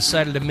company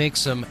decided to make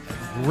some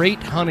great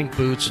hunting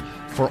boots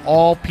for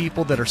all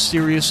people that are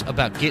serious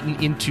about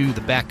getting into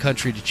the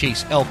backcountry to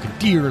chase elk and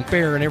deer and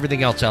bear and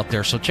everything else out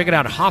there. So check it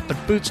out at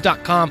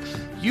hoffmanboots.com.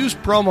 Use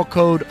promo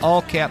code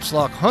all caps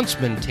lock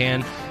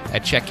Huntsman10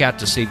 at checkout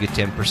to save you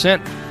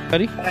 10%.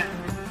 Ready?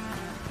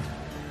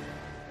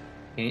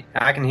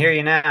 I can hear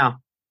you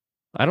now.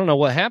 I don't know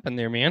what happened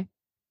there, man.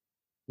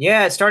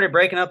 Yeah, it started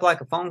breaking up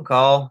like a phone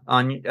call.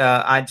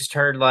 I just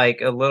heard like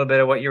a little bit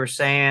of what you were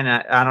saying.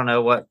 I don't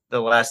know what the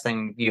last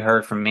thing you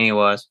heard from me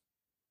was.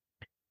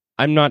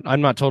 I'm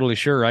not totally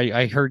sure.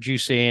 I heard you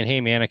saying, "Hey,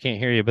 man, I can't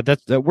hear you,"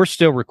 but we're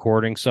still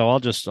recording, so I'll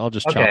just chop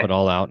Okay. it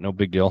all out. No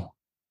big deal.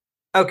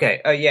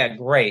 Okay. Oh yeah,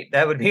 great.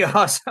 That would be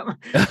awesome.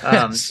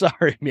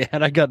 Sorry, man.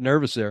 I got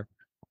nervous there.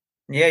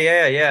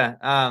 Yeah.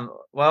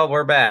 Well,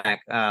 we're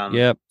back.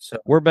 Yep. So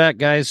We're back,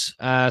 guys.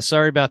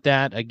 Sorry about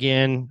that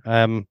again.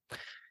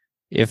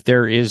 If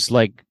there is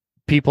like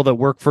people that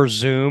work for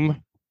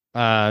Zoom,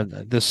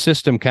 the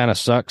system kind of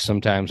sucks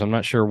sometimes. I'm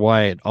not sure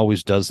why it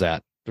always does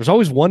that. There's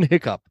always one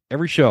hiccup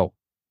every show.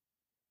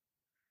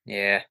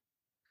 yeah,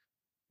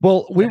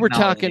 Well, we were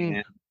technology, talking.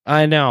 man.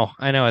 I know,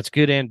 it's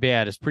good and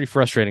bad. It's pretty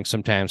frustrating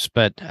sometimes,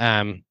 but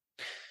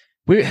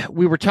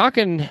we were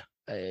talking,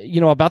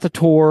 about the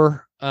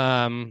tour.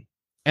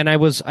 And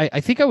I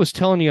think I was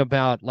telling you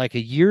about like a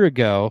year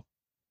ago.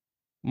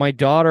 My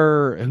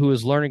daughter, who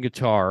is learning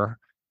guitar,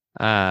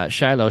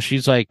 Shiloh,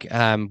 she's like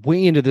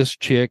way into this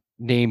chick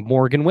named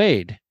Morgan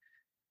Wade,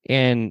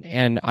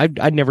 and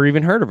I'd never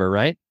even heard of her,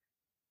 right?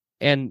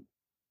 And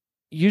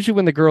usually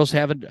when the girls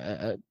have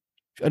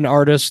an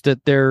artist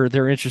that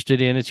they're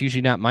interested in, it's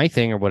usually not my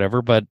thing or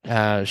whatever. But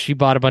she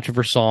bought a bunch of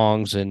her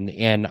songs,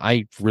 and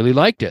I really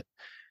liked it,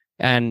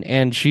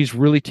 and she's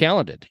really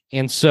talented,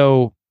 and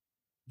so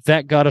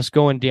that got us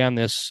going down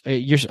this.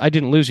 I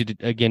didn't lose you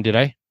again, did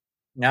I?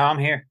 No, I'm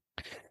here.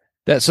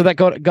 That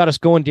got us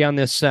going down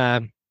this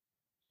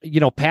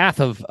path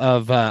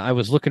of I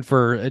was looking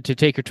for to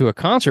take her to a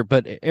concert,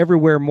 but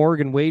everywhere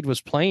Morgan Wade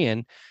was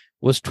playing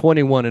was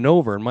 21 and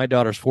over, and my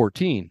daughter's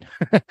 14,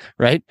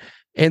 right?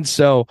 And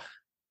so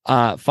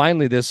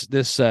finally this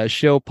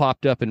show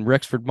popped up in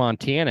Rexford,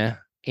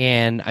 Montana,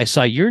 and I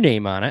saw your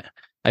name on it.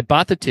 I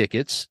bought the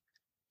tickets,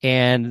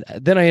 and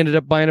then I ended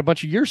up buying a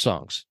bunch of your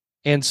songs.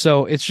 And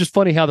so it's just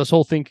funny how this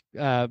whole thing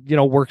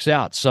works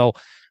out. So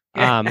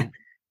um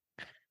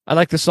I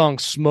like the song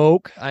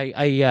 "Smoke."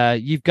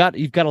 You've got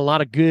a lot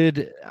of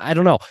good. I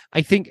don't know.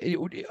 I think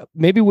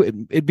maybe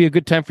it'd be a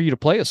good time for you to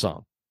play a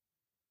song.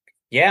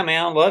 Yeah,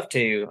 man, I'd love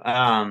to.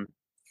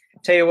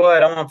 Tell you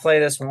what, I'm gonna play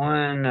this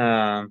one.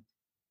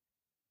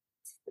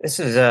 This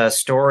is a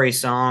story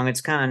song.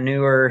 It's kind of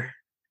newer.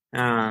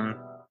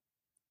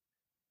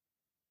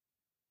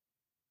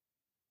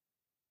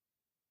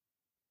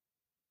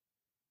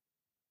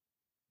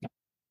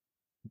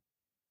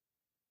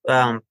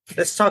 Um,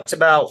 this talks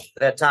about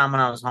that time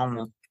when I was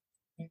homeless.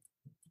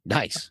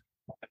 Nice.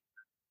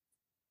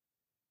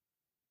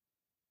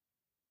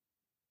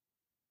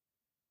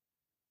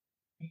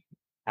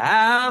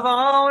 I've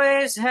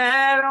always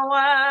had a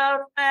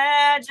wild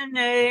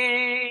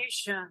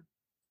imagination.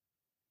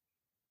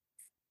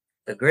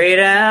 The great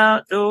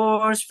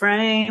outdoors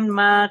framed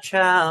my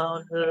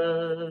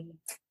childhood.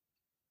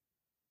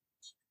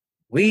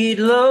 We'd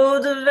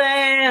load the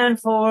van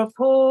for a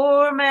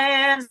poor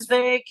man's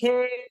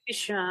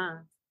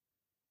vacation.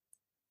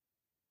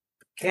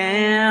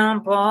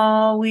 Camp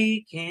all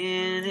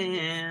weekend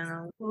in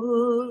the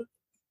woods.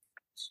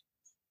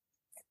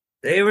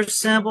 They were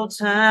simple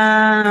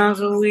times,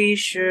 but we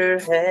sure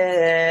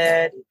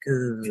had it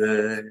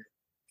good.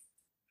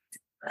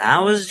 I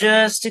was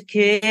just a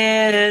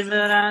kid,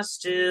 but I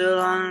still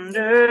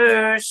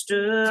understood.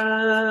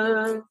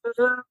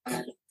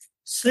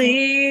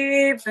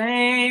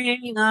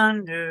 Sleeping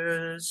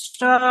under the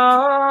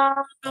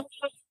stars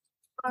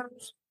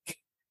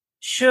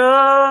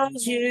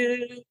shows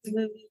you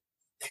who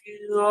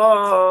you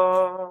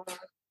are.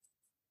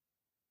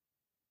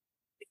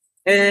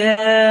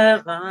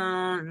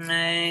 Heaven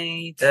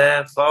ain't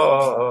that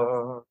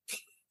far.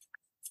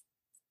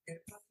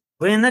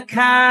 When the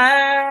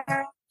coyote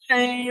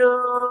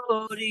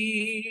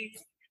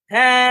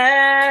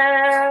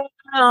howls,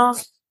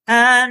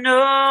 I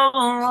know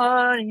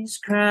what he's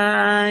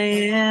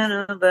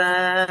crying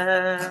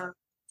about.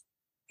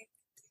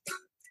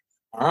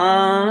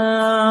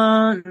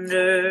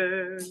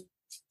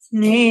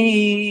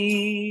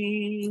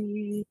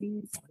 Underneath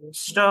the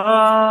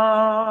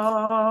stars.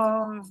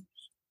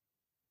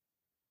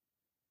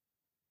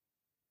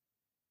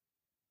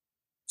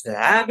 So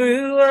I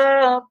grew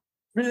up,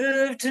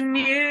 moved to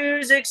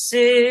Music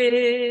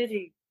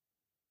City,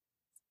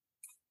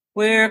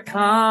 where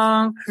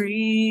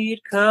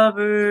concrete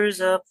covers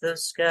up the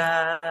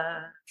sky.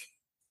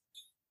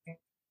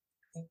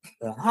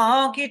 The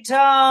honky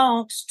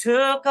tonks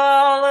took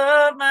all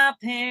of my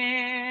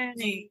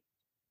pennies,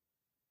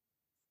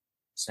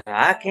 so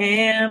I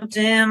camped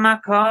in my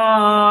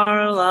car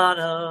a lot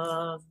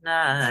of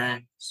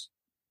nights.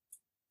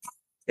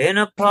 In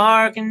a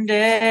parking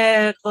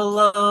deck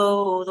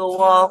below the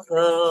Walk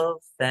of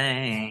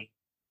Fame.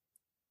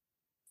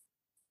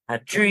 I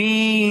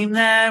dreamed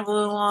that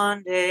would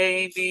one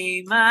day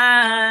be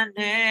my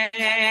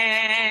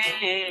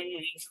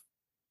name.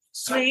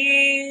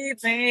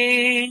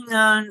 Sleeping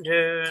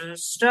under the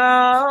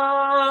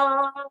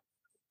stars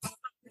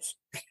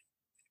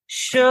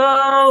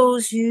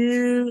shows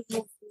you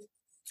who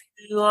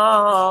you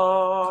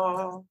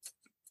are.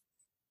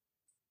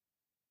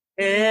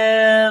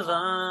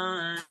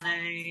 Heaven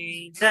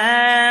ain't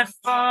that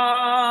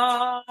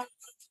far.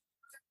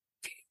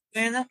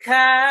 When the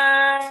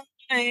coyote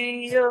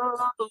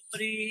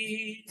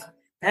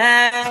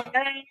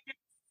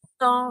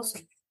howls,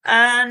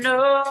 I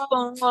know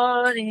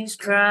what he's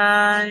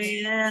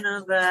crying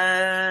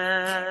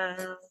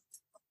about.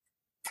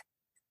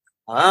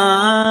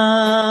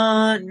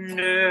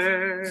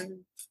 Underneath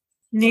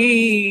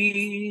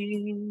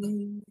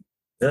 'neath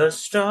the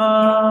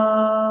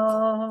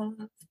stars.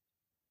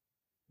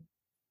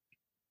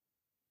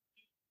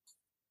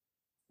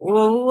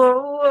 Whoa,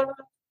 whoa,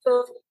 whoa,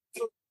 whoa.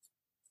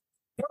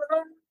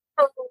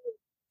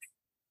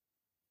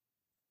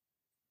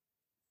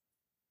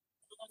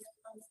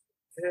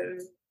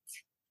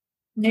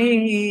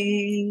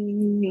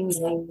 'Neath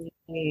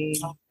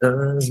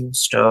the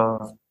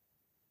stars.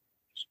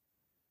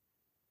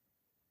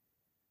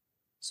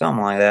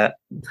 Something like that.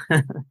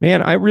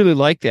 Man, I really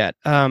like that.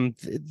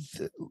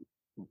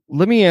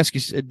 Let me ask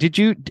you,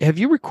 have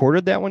you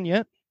recorded that one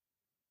yet?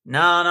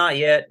 No, not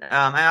yet.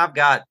 I've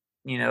got,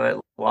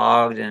 it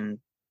logged and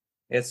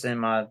it's in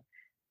my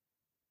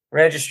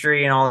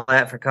registry and all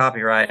that for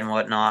copyright and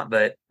whatnot,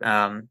 but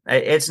it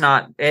has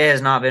not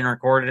been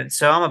recorded.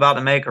 So I'm about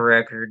to make a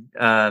record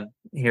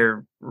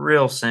here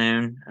real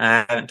soon.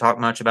 I haven't talked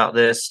much about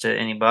this to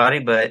anybody,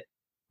 but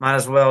might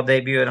as well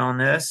debut it on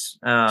this.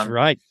 That's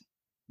right.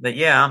 But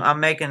yeah, I'm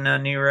making a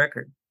new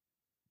record.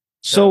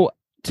 So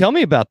tell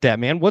me about that,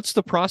 man. What's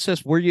the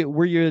process? Were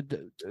you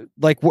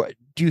like, what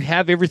do you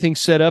have everything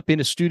set up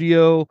in a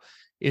studio?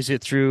 Is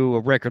it through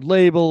a record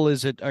label?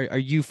 Are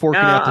you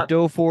forking out the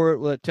dough for it?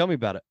 Well, tell me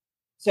about it.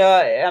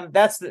 So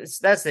that's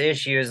the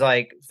issue, is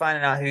like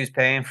finding out who's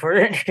paying for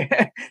it.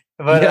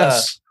 But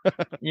yes.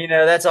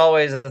 That's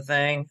always a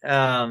thing.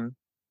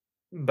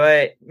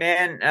 But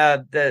man,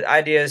 the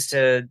idea is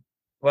to,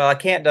 well, I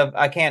can't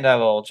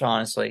divulge,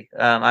 honestly.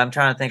 I'm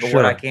trying to think of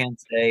what I can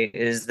say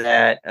is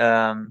that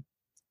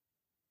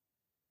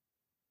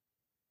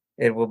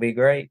it will be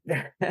great.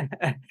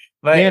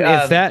 But man,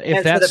 if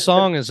that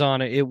song is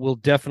on it, it will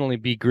definitely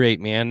be great,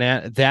 man.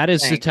 That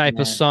is the type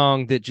of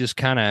song that just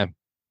kind of,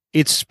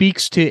 it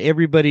speaks to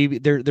everybody.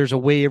 There's a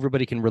way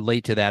everybody can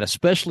relate to that,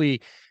 especially,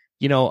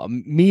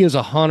 me as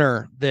a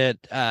hunter, that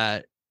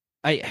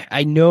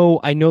I know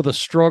the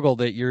struggle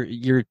that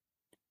you're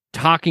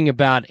talking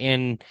about,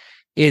 and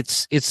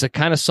it's the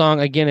kind of song,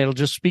 again, it'll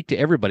just speak to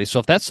everybody. So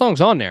if that song's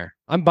on there,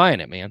 I'm buying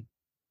it, man.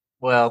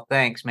 Well,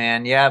 thanks,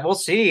 man. Yeah, we'll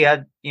see.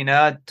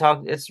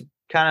 It's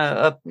kind of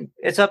up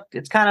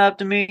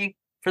to me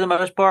for the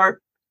most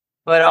part,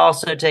 but I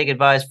also take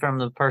advice from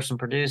the person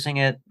producing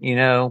it.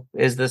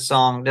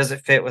 Does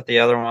it fit with the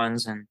other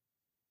ones? And,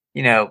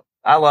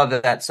 I love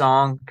that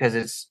song because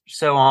it's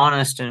so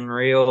honest and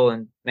real.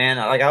 And man,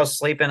 like, I was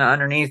sleeping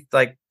underneath,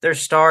 like,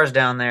 there's stars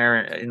down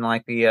there in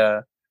like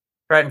the,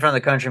 right in front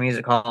of the Country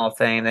Music Hall of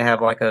Fame. They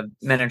have like a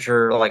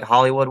miniature, like,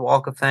 Hollywood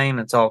Walk of Fame.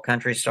 It's all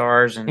country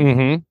stars.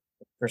 And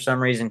for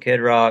some reason,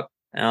 Kid Rock,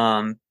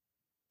 and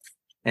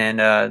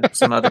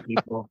some other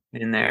people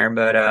in there.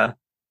 But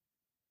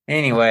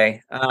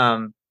anyway,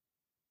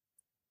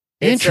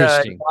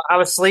 interesting. I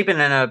was sleeping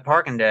in a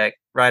parking deck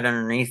right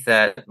underneath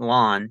that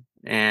lawn,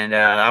 and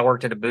I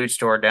worked at a boot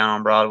store down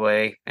on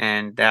Broadway,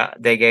 and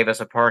they gave us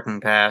a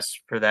parking pass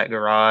for that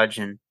garage,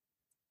 and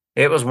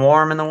it was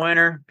warm in the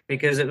winter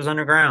because it was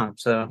underground.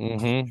 So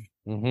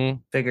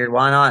figured,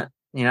 why not?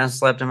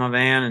 Slept in my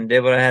van and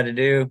did what I had to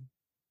do,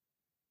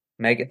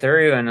 make it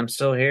through, and I'm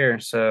still here.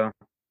 So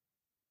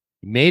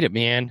you made it,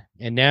 man.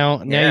 And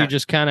now you're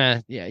just kind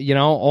of,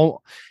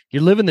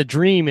 you're living the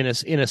dream in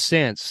a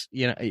sense.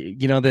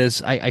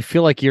 This, I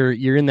feel like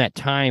you're in that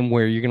time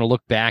where you're going to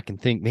look back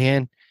and think,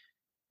 man,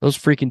 those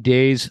freaking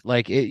days,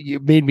 like,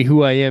 it made me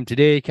who I am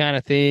today, kind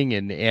of thing.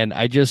 And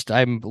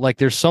I'm like,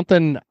 there's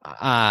something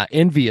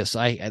envious.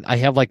 I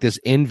have like this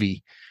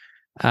envy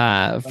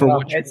for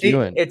what you're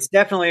doing. It's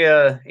definitely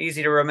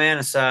easy to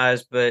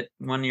romanticize, but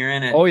when you're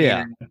in it, oh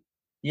yeah,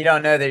 you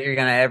don't know that you're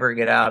going to ever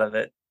get out of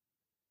it.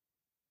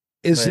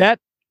 Is that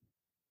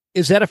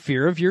a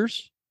fear of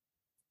yours?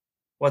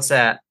 What's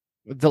that?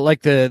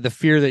 The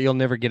fear that you'll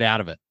never get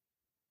out of it.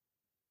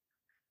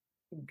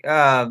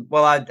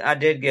 Well, I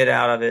did get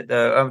out of it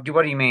though.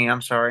 What do you mean?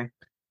 I'm sorry.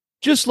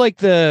 Just like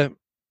the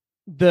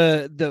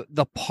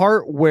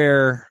part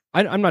where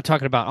I'm not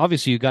talking about,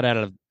 obviously you got out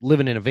of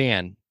living in a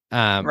van,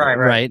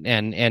 right.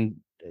 And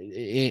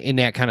in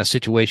that kind of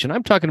situation,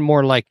 I'm talking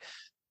more like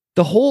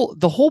the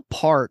whole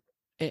part.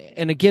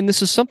 And again,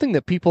 this is something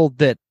that people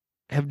that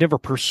have never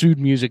pursued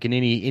music in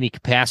any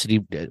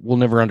capacity will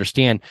never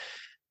understand.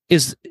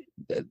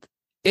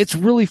 It's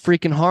really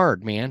freaking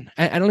hard, man.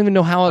 I don't even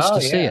know how else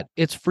to say it.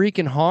 It's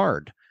freaking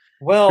hard.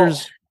 Well,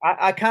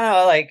 I kind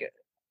of like,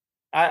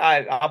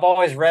 I've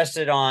always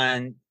rested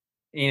on,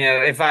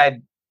 if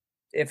I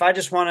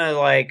just want to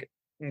like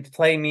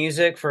play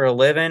music for a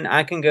living,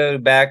 I can go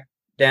back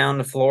down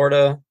to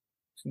Florida,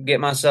 get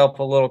myself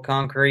a little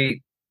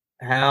concrete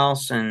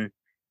house, and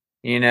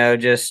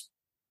just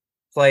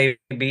play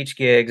beach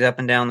gigs up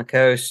and down the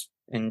coast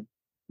and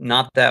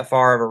not that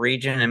far of a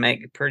region and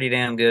make pretty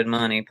damn good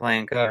money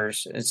playing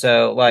covers. And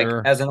so, like,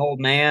 as an old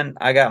man,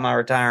 I got my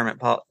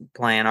retirement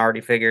plan already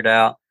figured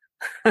out.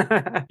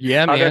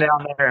 Yeah, I'll man. go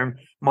down there and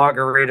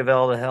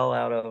Margaritaville the hell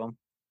out of them.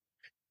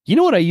 You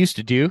know what I used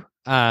to do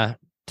to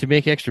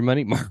make extra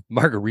money?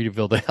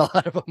 Margaritaville the hell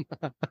out of them.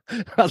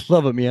 I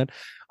love it, man.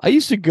 I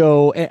used to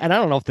go, and I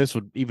don't know if this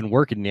would even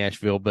work in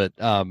Nashville, but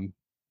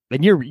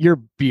and you're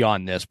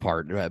beyond this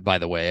part, by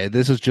the way.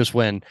 This is just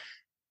when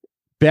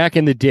back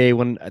in the day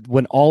when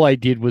all I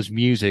did was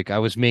music, I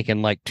was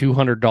making like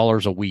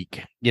 $200 a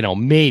week,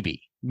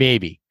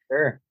 maybe.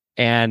 Sure.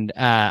 And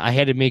I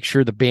had to make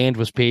sure the band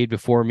was paid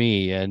before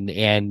me,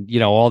 and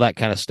all that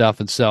kind of stuff.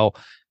 And so,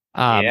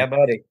 Yeah,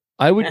 buddy.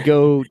 I would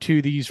go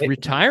to these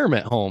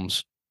retirement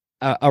homes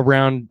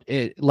around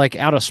like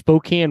out of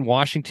Spokane,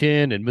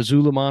 Washington, and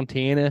Missoula,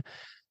 Montana,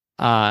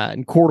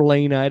 and Coeur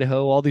d'Alene,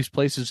 Idaho, all these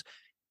places.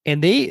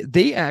 And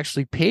they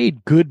actually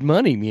paid good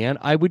money, man.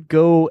 I would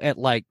go at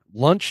like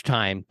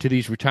lunchtime to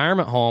these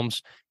retirement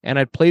homes, and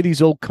I'd play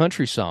these old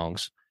country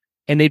songs,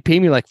 and they'd pay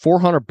me like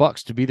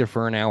 $400 to be there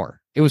for an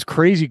hour. It was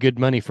crazy good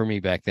money for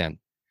me back then.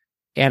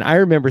 And I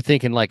remember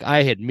thinking like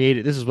I had made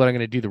it. This is what I'm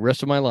going to do the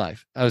rest of my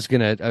life. I was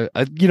going to,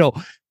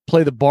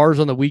 play the bars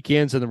on the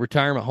weekends and the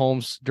retirement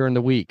homes during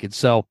the week. And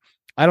so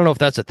I don't know if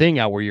that's a thing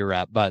out where you're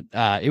at, but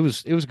it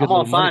was good. I'm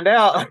gonna find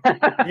out.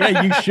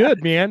 Yeah, you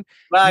should, man.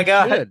 My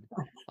God.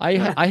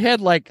 I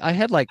had like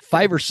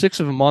 5 or 6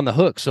 of them on the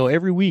hook. So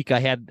every week I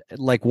had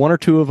like 1 or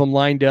 2 of them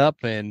lined up,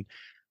 and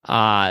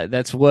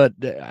that's what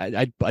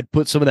I'd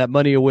put some of that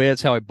money away.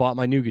 That's how I bought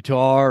my new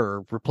guitar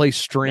or replaced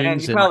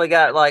strings. Man, you probably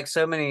got like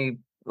so many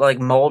like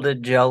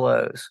molded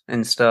jellos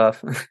and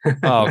stuff.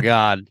 Oh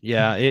God,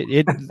 yeah.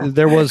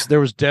 There was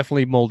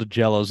definitely molded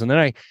jellos, and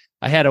then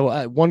I had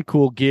one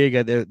cool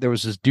gig. There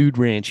was this dude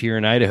ranch here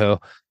in Idaho.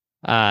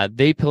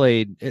 They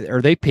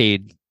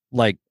paid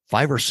like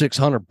 $500 or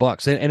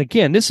 $600, and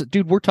again, this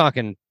dude, we're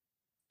talking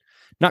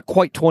not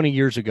quite 20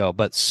 years ago,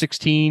 but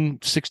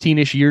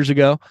 16-ish years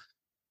ago.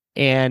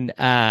 And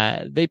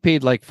they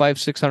paid like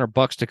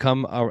 $500-600 to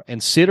come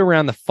and sit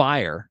around the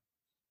fire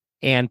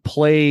and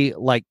play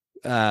like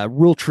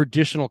real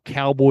traditional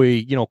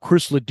cowboy,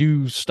 Chris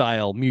Ledoux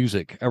style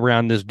music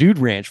around this dude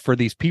ranch for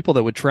these people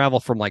that would travel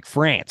from like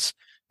France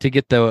to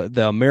get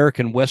the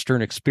American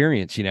Western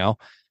experience,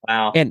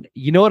 Wow. And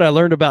you know what I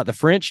learned about the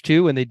French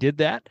too when they did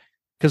that?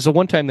 Because the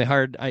one time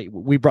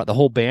we brought the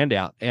whole band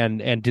out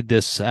and did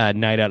this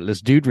night out at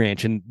this dude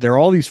ranch, and there are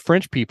all these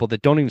French people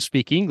that don't even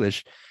speak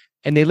English,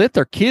 and they let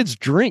their kids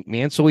drink,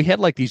 man. So we had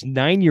like these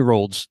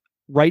 9-year-olds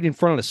right in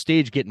front of the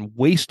stage getting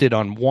wasted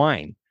on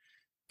wine.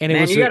 And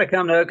man, you got to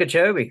come to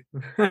Okeechobee.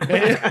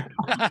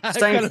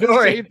 Same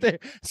story.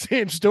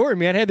 Same story,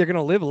 man. Hey, they're going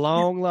to live a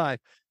long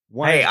life.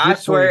 Hey, I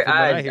swear,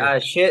 I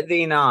shit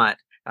thee not.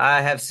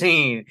 I have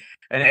seen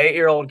an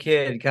 8-year-old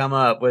kid come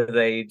up with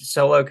a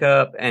solo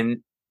cup,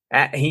 and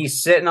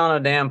he's sitting on a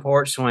damn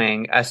porch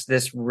swing.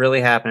 This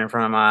really happened in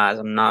front of my eyes.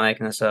 I'm not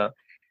making this up.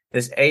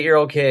 This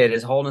 8-year-old kid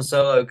is holding a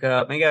solo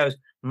cup, and he goes,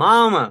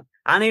 "Mama,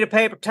 I need a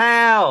paper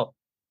towel.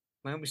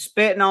 Man, be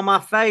spitting on my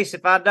face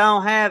if I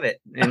don't have it."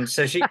 And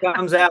so she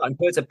comes out and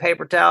puts a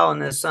paper towel in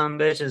this son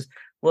bitch's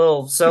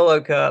little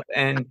solo cup,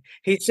 and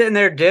he's sitting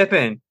there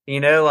dipping,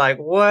 like,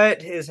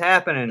 what is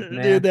happening,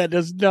 man? Dude, that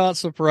does not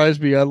surprise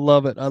me. I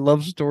love it. I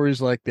love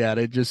stories like that.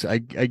 I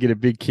get a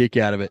big kick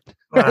out of it.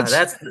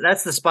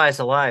 That's the spice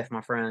of life,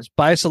 my friend.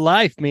 Spice of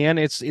life, man.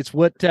 It's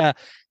what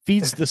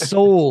feeds the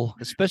soul,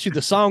 especially the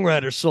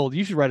songwriter's soul.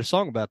 You should write a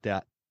song about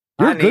that.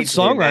 You're a good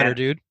songwriter,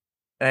 dude.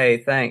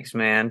 Hey, thanks,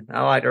 man.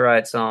 I like to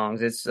write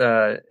songs. It's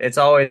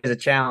always a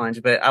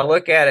challenge, but I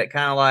look at it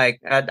kind of like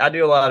I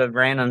do a lot of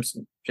random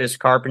just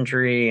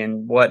carpentry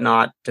and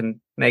whatnot to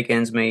make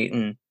ends meet.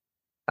 And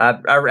I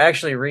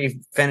actually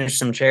refinished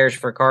some chairs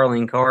for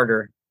Carlene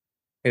Carter,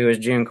 who is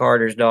June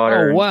Carter's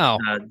daughter. Oh, wow.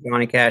 And,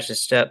 Johnny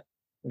Cash's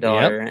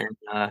stepdaughter. Yep.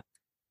 And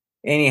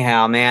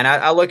anyhow, man,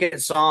 I look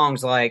at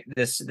songs like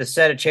the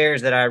set of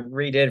chairs that I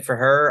redid for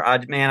her. I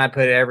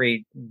put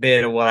every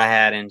bit of what I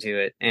had into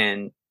it,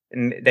 and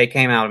they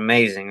came out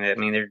amazing. I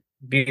mean, they're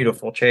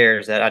beautiful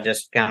chairs that I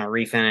just kind of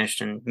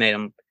refinished and made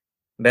them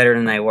better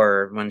than they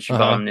were when she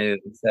bought them new.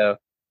 So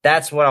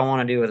that's what I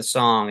want to do with a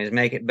song, is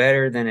make it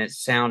better than it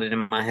sounded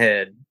in my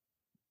head.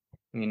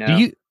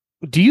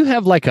 Do you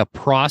have like a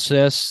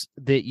process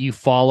that you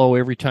follow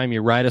every time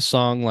you write a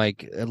song?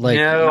 Like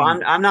no,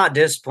 I'm not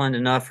disciplined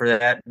enough for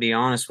that, to be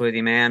honest with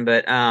you, man.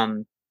 But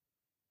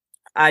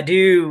I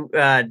do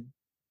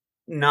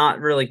not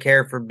really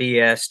care for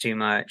BS too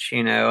much,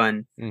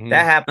 and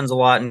that happens a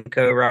lot in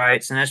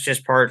co-writes, and that's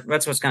just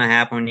that's what's going to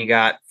happen when you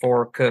got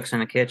 4 cooks in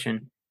a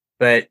kitchen,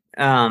 but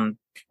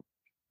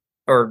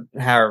or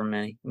however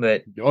many,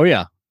 but oh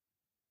yeah,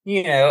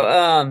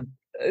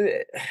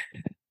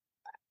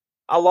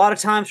 a lot of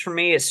times for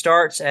me it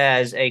starts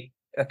as a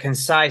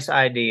concise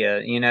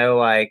idea,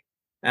 like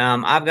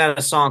I've got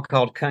a song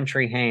called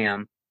Country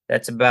Ham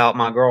that's about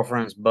my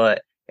girlfriend's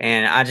butt.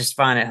 And I just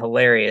find it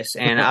hilarious.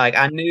 And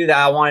I knew that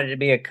I wanted it to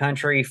be a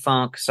country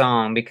funk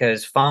song,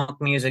 because funk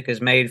music is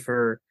made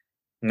for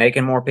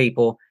making more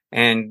people,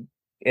 and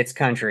it's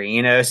country,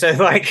 So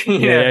like,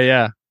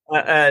 yeah.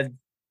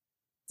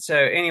 So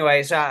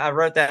anyway, so I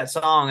wrote that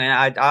song, and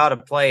I ought to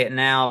play it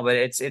now, but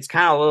it's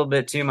kind of a little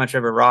bit too much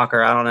of a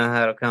rocker. I don't know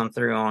how to come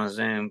through on a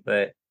Zoom,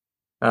 but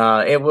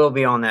it will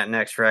be on that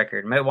next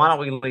record. Why don't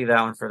we leave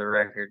that one for the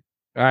record?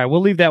 All right,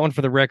 we'll leave that one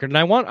for the record. And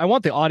I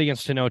want the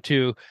audience to know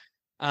too.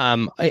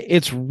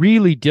 It's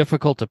really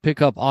difficult to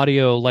pick up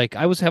audio. Like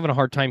I was having a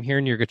hard time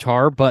hearing your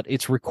guitar, but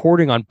it's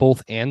recording on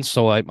both ends,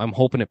 so I'm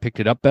hoping it picked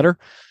it up better.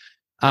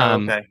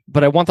 Okay.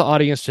 But I want the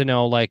audience to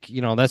know, like,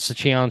 that's the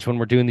challenge when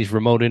we're doing these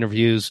remote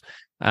interviews.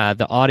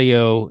 The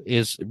audio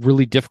is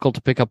really difficult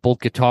to pick up both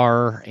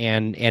guitar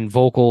and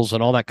vocals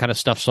and all that kind of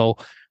stuff. So,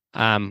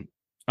 I'm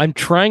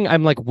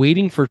like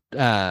waiting for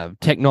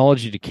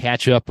technology to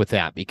catch up with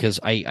that because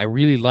I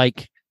really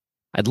like.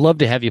 I'd love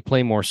to have you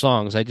play more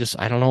songs. I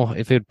don't know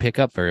if it would pick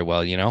up very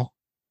well, Yeah,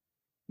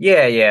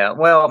 yeah.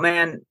 Well,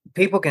 man,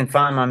 people can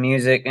find my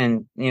music,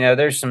 and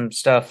there's some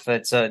stuff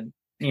that's a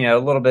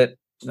little bit,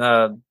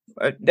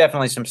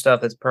 definitely some stuff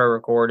that's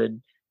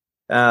pre-recorded.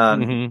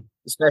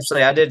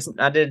 Especially, I did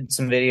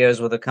some videos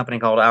with a company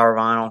called Our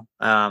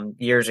Vinyl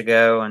years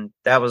ago, and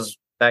that was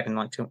back in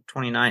like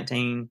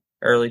 2019,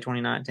 early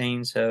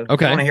 2019. So, if you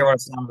want Okay. to hear what it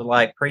sounded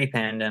like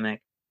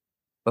pre-pandemic,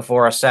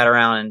 before I sat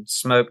around and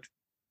smoked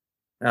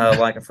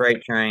like a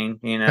freight train,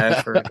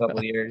 for a couple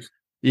of years.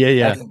 Yeah,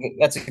 yeah.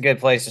 That's a good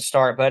place to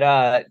start.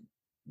 But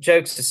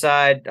jokes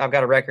aside, I've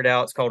got a record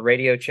out. It's called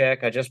Radio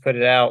Check. I just put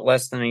it out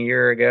less than a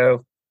year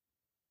ago,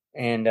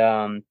 and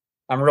I'm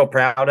real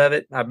proud of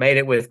it. I made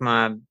it with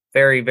my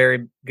very,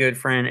 very good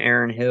friend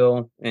Aaron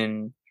Hill,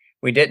 and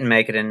we didn't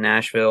make it in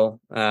Nashville.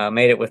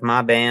 Made it with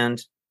my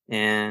band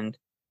and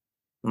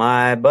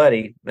my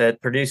buddy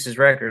that produces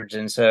records.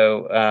 And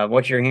so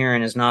what you're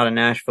hearing is not a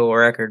Nashville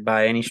record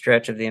by any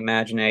stretch of the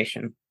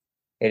imagination.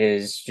 It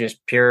is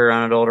just pure,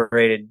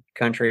 unadulterated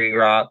country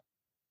rock,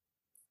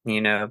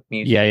 music.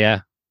 Yeah, yeah.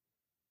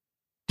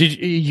 Did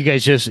you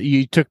guys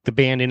you took the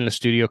band into the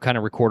studio, kind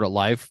of record it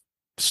live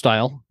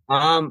style?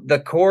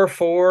 The core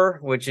four,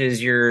 which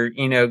is your,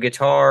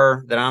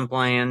 guitar that I'm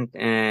playing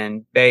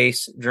and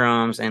bass,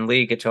 drums, and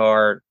lead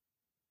guitar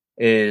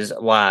is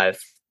live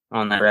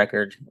on that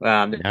record.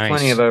 There's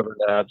plenty of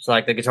overdubs.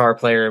 Like the guitar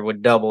player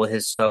would double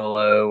his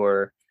solo,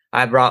 or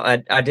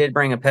I did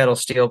bring a pedal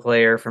steel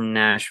player from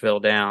Nashville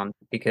down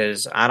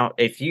because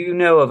if you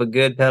know of a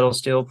good pedal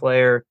steel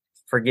player,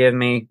 forgive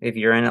me if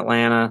you're in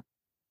Atlanta,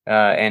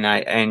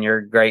 and you're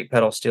a great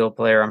pedal steel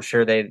player, I'm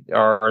sure they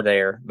are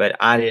there, but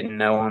I didn't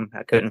know them.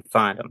 I couldn't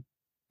find them.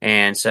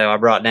 And so I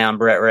brought down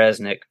Brett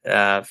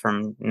Resnick,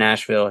 from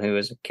Nashville, who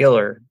is a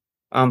killer,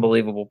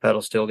 unbelievable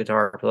pedal steel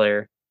guitar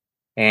player.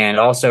 And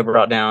also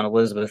brought down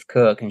Elizabeth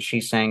Cook, and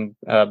she sang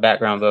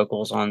background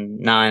vocals on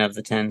 9 of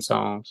the 10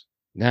 songs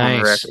on the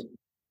Nice. record.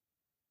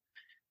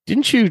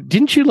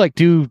 Didn't you like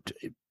do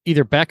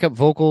either backup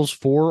vocals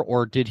for,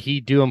 or did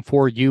he do them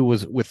for you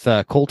with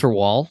Coulter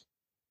Wall?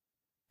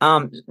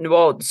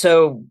 Well,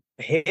 so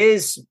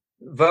his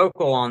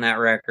vocal on that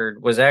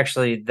record was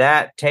actually,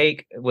 that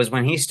take was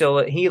when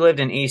he lived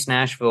in East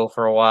Nashville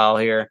for a while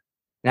here.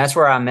 And that's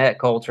where I met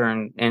Coulter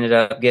and ended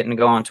up getting to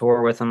go on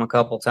tour with him a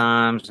couple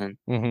times, and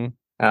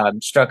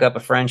struck up a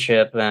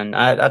friendship. And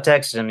I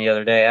texted him the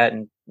other day. I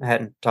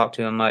hadn't talked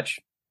to him much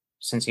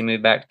since he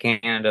moved back to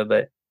Canada,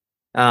 but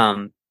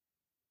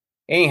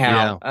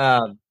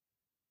anyhow,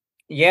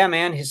 yeah,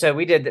 man. So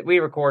we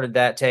recorded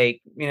that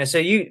take.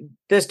 So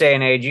this day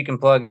and age, you can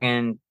plug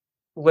in.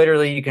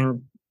 Literally, you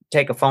can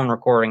take a phone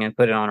recording and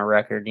put it on a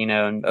record,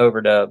 and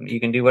overdub. You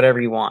can do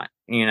whatever you want,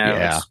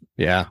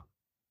 Yeah.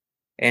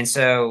 And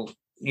so,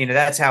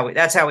 that's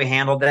how we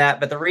handled that.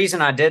 But the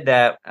reason I did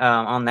that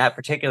on that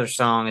particular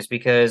song is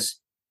because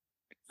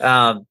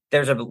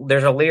there's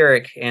a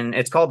lyric, and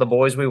it's called "The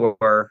Boys We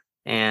Were,"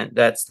 and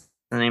that's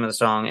the name of the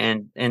song.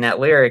 And in that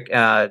lyric,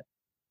 I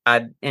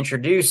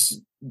introduce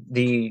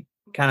the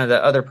kind of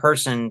the other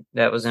person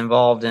that was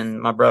involved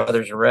in my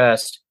brother's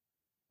arrest,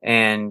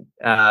 and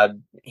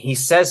he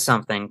says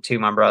something to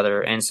my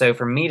brother. And so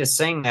for me to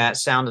sing that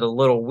sounded a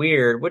little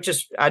weird, which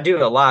is, I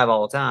do it live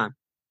all the time.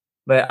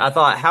 But I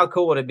thought, how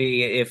cool would it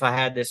be if I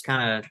had this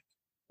kind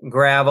of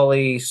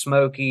gravelly,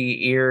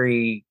 smoky,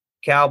 eerie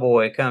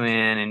cowboy come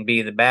in and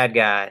be the bad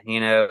guy,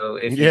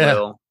 if you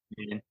will.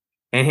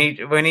 And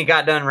when he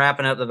got done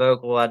wrapping up the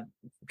vocal, I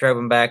drove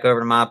him back over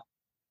to my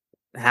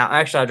house.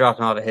 Actually, I dropped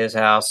him off at his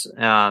house.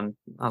 I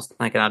was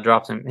thinking I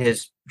dropped him,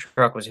 his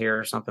truck was here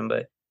or something.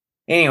 But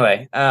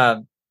anyway,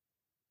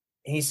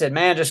 he said,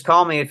 "Man, just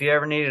call me if you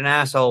ever need an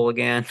asshole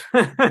again."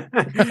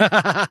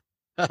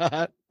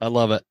 I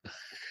love it.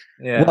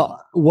 Yeah.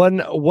 Well,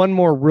 one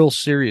more real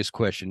serious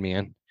question,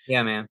 man.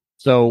 Yeah, man.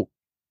 So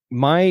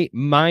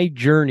my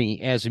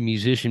journey as a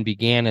musician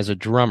began as a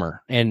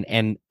drummer,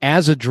 and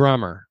as a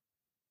drummer,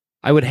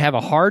 I would have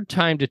a hard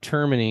time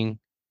determining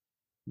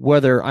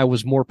whether I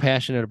was more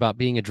passionate about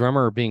being a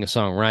drummer or being a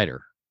songwriter.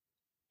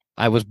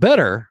 I was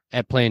better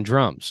at playing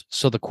drums.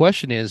 So the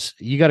question is,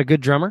 you got a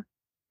good drummer?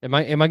 Am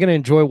I going to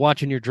enjoy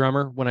watching your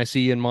drummer when I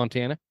see you in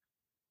Montana?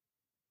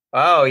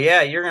 Oh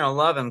yeah, you're gonna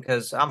love him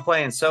because I'm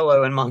playing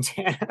solo in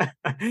Montana.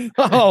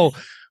 oh,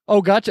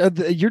 gotcha.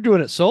 You're doing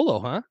it solo,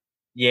 huh?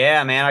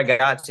 Yeah, man, I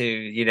got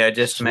to,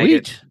 just to make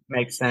it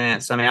make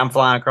sense. I mean, I'm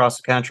flying across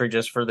the country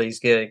just for these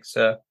gigs.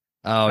 So,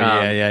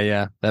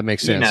 yeah. That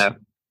makes sense.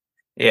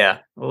 Yeah,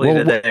 we'll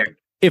leave it there.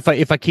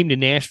 If I came to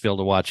Nashville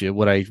to watch you,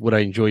 would I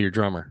enjoy your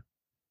drummer?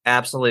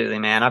 Absolutely,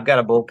 man. I've got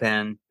a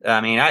bullpen.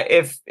 I mean,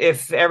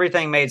 if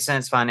everything made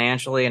sense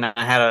financially and I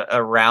had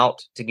a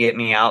route to get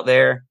me out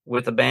there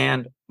with a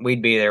band,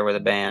 we'd be there with a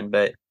band.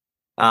 But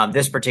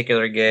this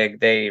particular gig,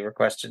 they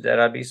requested that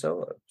I be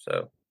solo.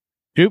 So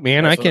Shoot,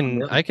 man, I that's what I'm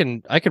can, I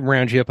doing. can, I can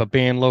round you up a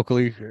band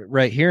locally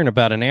right here in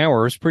about an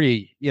hour. It's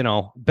pretty,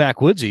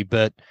 backwoodsy,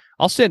 but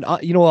I'll send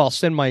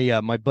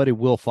my buddy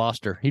Will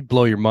Foster. He'd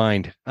blow your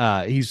mind.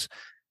 He's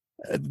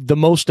the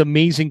most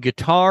amazing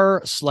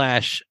guitar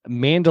slash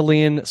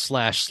mandolin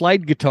slash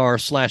slide guitar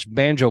slash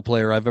banjo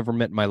player I've ever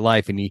met in my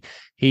life, and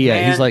he's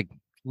Man, like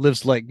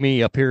lives like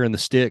me up here in the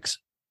sticks.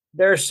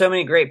 there are so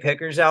many great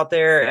pickers out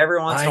there. Every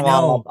once in I a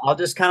while, know. I'll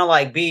just kind of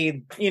like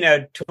be,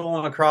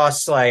 tooling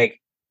across like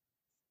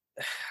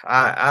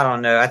I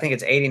don't know. I think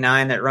it's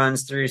 89 that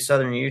runs through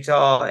southern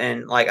Utah.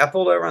 And like I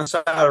pulled over on the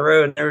side of the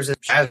road and there was this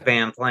jazz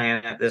band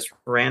playing at this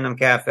random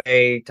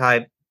cafe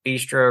type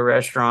bistro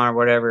restaurant or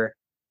whatever.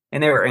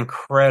 And they were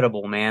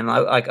incredible, man.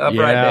 Like upright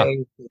Yeah.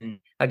 bass and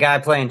a guy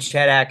playing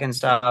Chet Atkins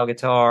style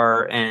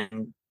guitar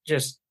and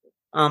just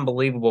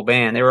unbelievable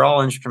band. They were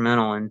all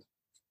instrumental and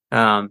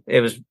it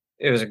was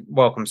a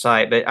welcome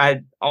sight. But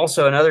I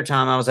also another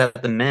time I was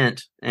at the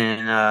Mint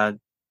in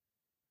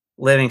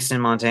Livingston,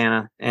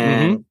 Montana,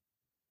 Mm-hmm.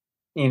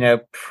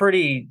 and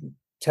pretty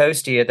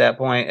toasty at that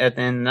point at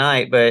the end of the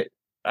night. But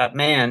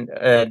man,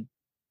 a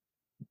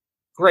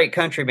great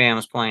country band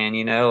was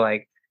playing.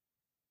 Like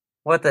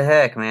what the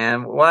heck,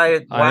 man? Why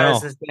I why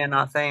is know. this band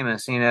not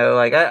famous?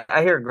 Like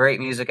I hear great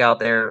music out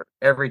there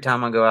every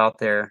time I go out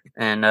there,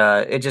 and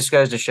it just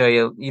goes to show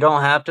you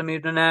don't have to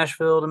move to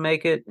Nashville to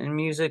make it in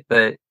music,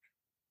 but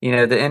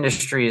the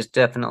industry is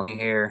definitely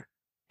here,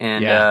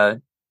 and Yeah.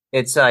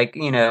 it's like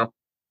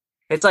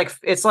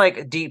it's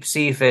like deep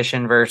sea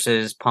fishing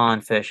versus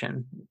pond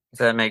fishing. If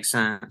that makes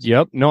sense.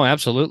 Yep. No,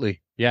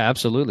 absolutely. Yeah,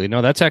 absolutely.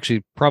 No, that's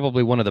actually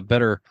probably one of the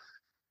better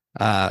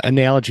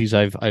analogies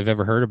I've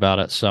ever heard about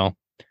it. So,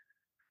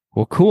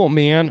 well, cool,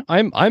 man.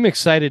 I'm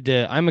excited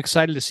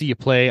to see you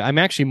play. I'm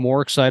actually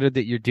more excited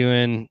that you're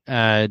doing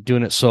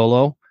it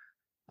solo.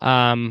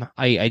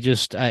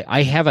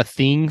 I have a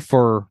thing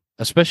for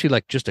especially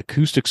like just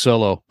acoustic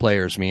solo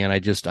players, man.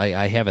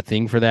 I have a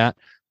thing for that.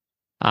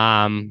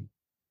 Um,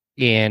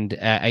 and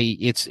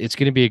it's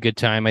going to be a good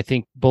time. I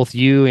think both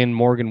you and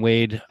Morgan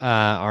Wade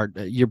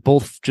you're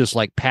both just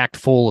like packed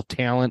full of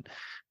talent,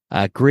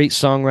 great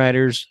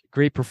songwriters,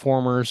 great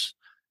performers.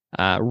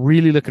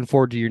 Really looking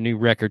forward to your new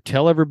record.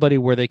 Tell everybody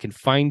where they can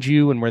find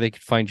you and where they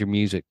can find your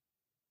music.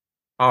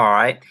 All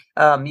right.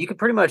 You can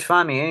pretty much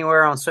find me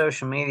anywhere on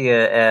social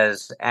media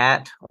as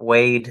at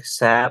Wade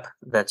Sapp.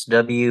 That's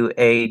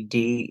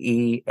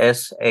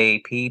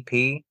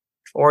WADESAPP.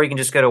 Or you can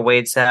just go to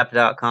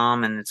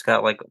wadesapp.com and it's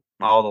got like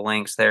all the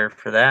links there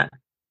for that.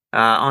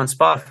 On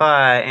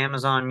Spotify,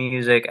 Amazon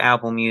Music,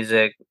 Apple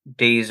Music,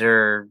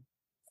 Deezer,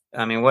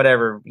 I mean,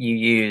 whatever you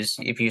use,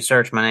 if you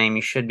search my name,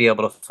 you should be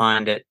able to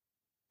find it.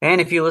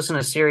 And if you listen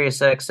to Sirius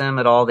XM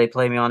at all, they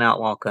play me on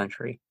Outlaw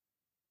Country.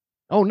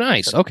 Oh,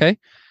 nice. Okay.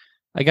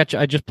 I got you.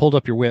 I just pulled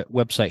up your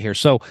website here.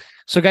 So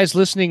guys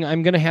listening,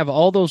 I'm going to have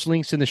all those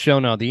links in the show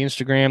now, the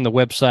Instagram, the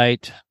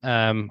website,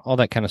 all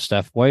that kind of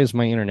stuff. Why is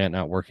my internet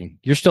not working?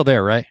 You're still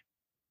there, right?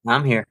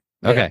 I'm here.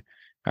 Yeah. Okay.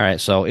 All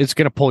right. So it's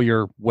going to pull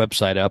your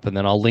website up and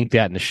then I'll link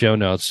that in the show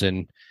notes.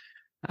 And,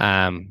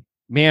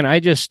 man,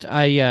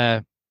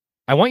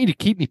 I want you to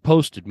keep me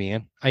posted,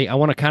 man. I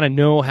want to kind of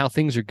know how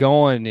things are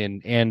going.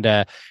 And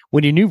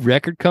when your new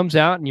record comes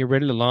out and you're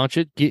ready to launch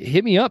it,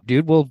 hit me up,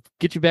 dude. We'll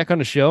get you back on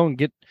the show and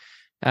get,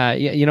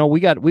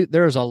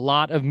 there's a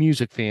lot of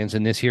music fans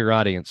in this here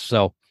audience.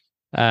 So,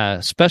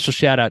 special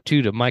shout out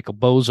to Michael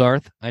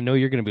Bozarth. I know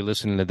you're going to be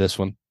listening to this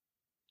one.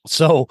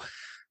 So,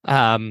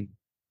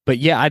 but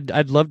yeah,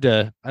 I'd love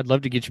to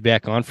get you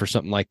back on for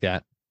something like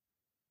that.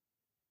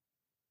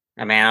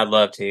 I mean, I'd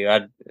love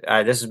to.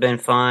 This has been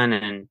fun,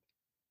 and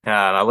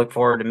I look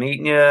forward to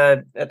meeting you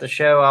at the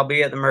show. I'll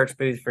be at the merch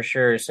booth for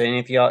sure. So,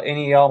 any of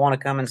y'all want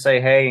to come and say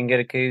hey and get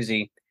a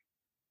koozie,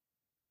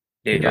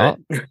 do Dude,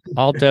 it.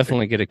 I'll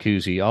definitely get a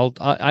koozie.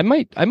 I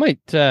might,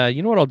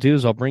 you know what I'll do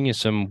is I'll bring you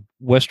some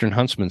Western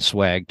Huntsman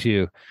swag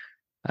too.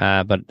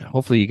 But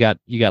hopefully you got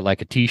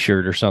like a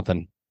t-shirt or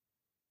something.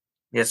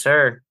 Yes,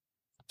 sir.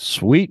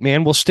 Sweet,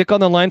 man. We'll stick on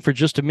the line for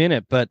just a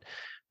minute, but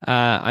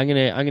I'm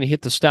gonna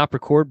hit the stop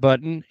record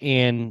button.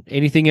 And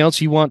anything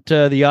else you want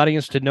the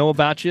audience to know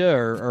about you,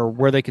 or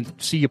where they can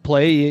see you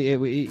play,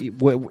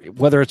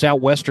 whether it's out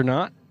west or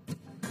not?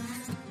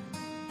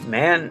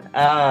 Man,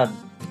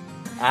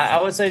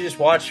 I would say just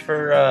watch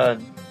for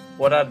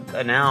what I've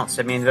announced.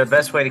 I mean, the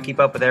best way to keep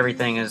up with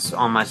everything is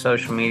on my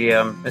social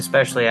media. I'm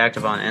especially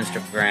active on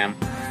Instagram.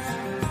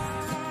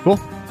 Cool.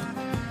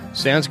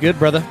 Sounds good,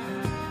 brother.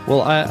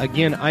 Well,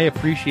 I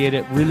appreciate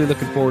it. Really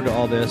looking forward to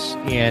all this,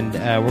 and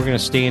we're going to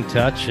stay in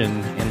touch,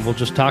 and we'll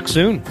just talk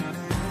soon.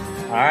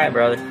 All right,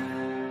 brother.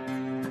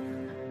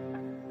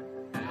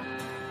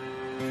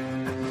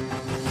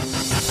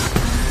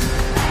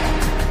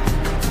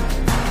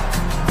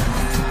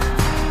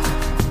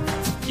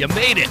 You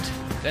made it.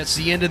 That's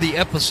the end of the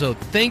episode.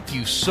 Thank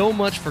you so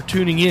much for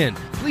tuning in.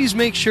 Please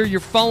make sure you're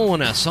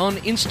following us on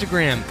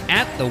Instagram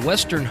at The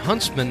Western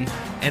Huntsman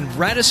and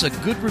write us a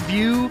good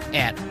review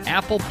at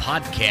Apple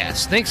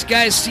Podcasts. Thanks,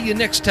 guys. See you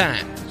next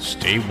time.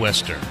 Stay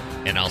Western,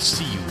 and I'll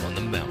see you on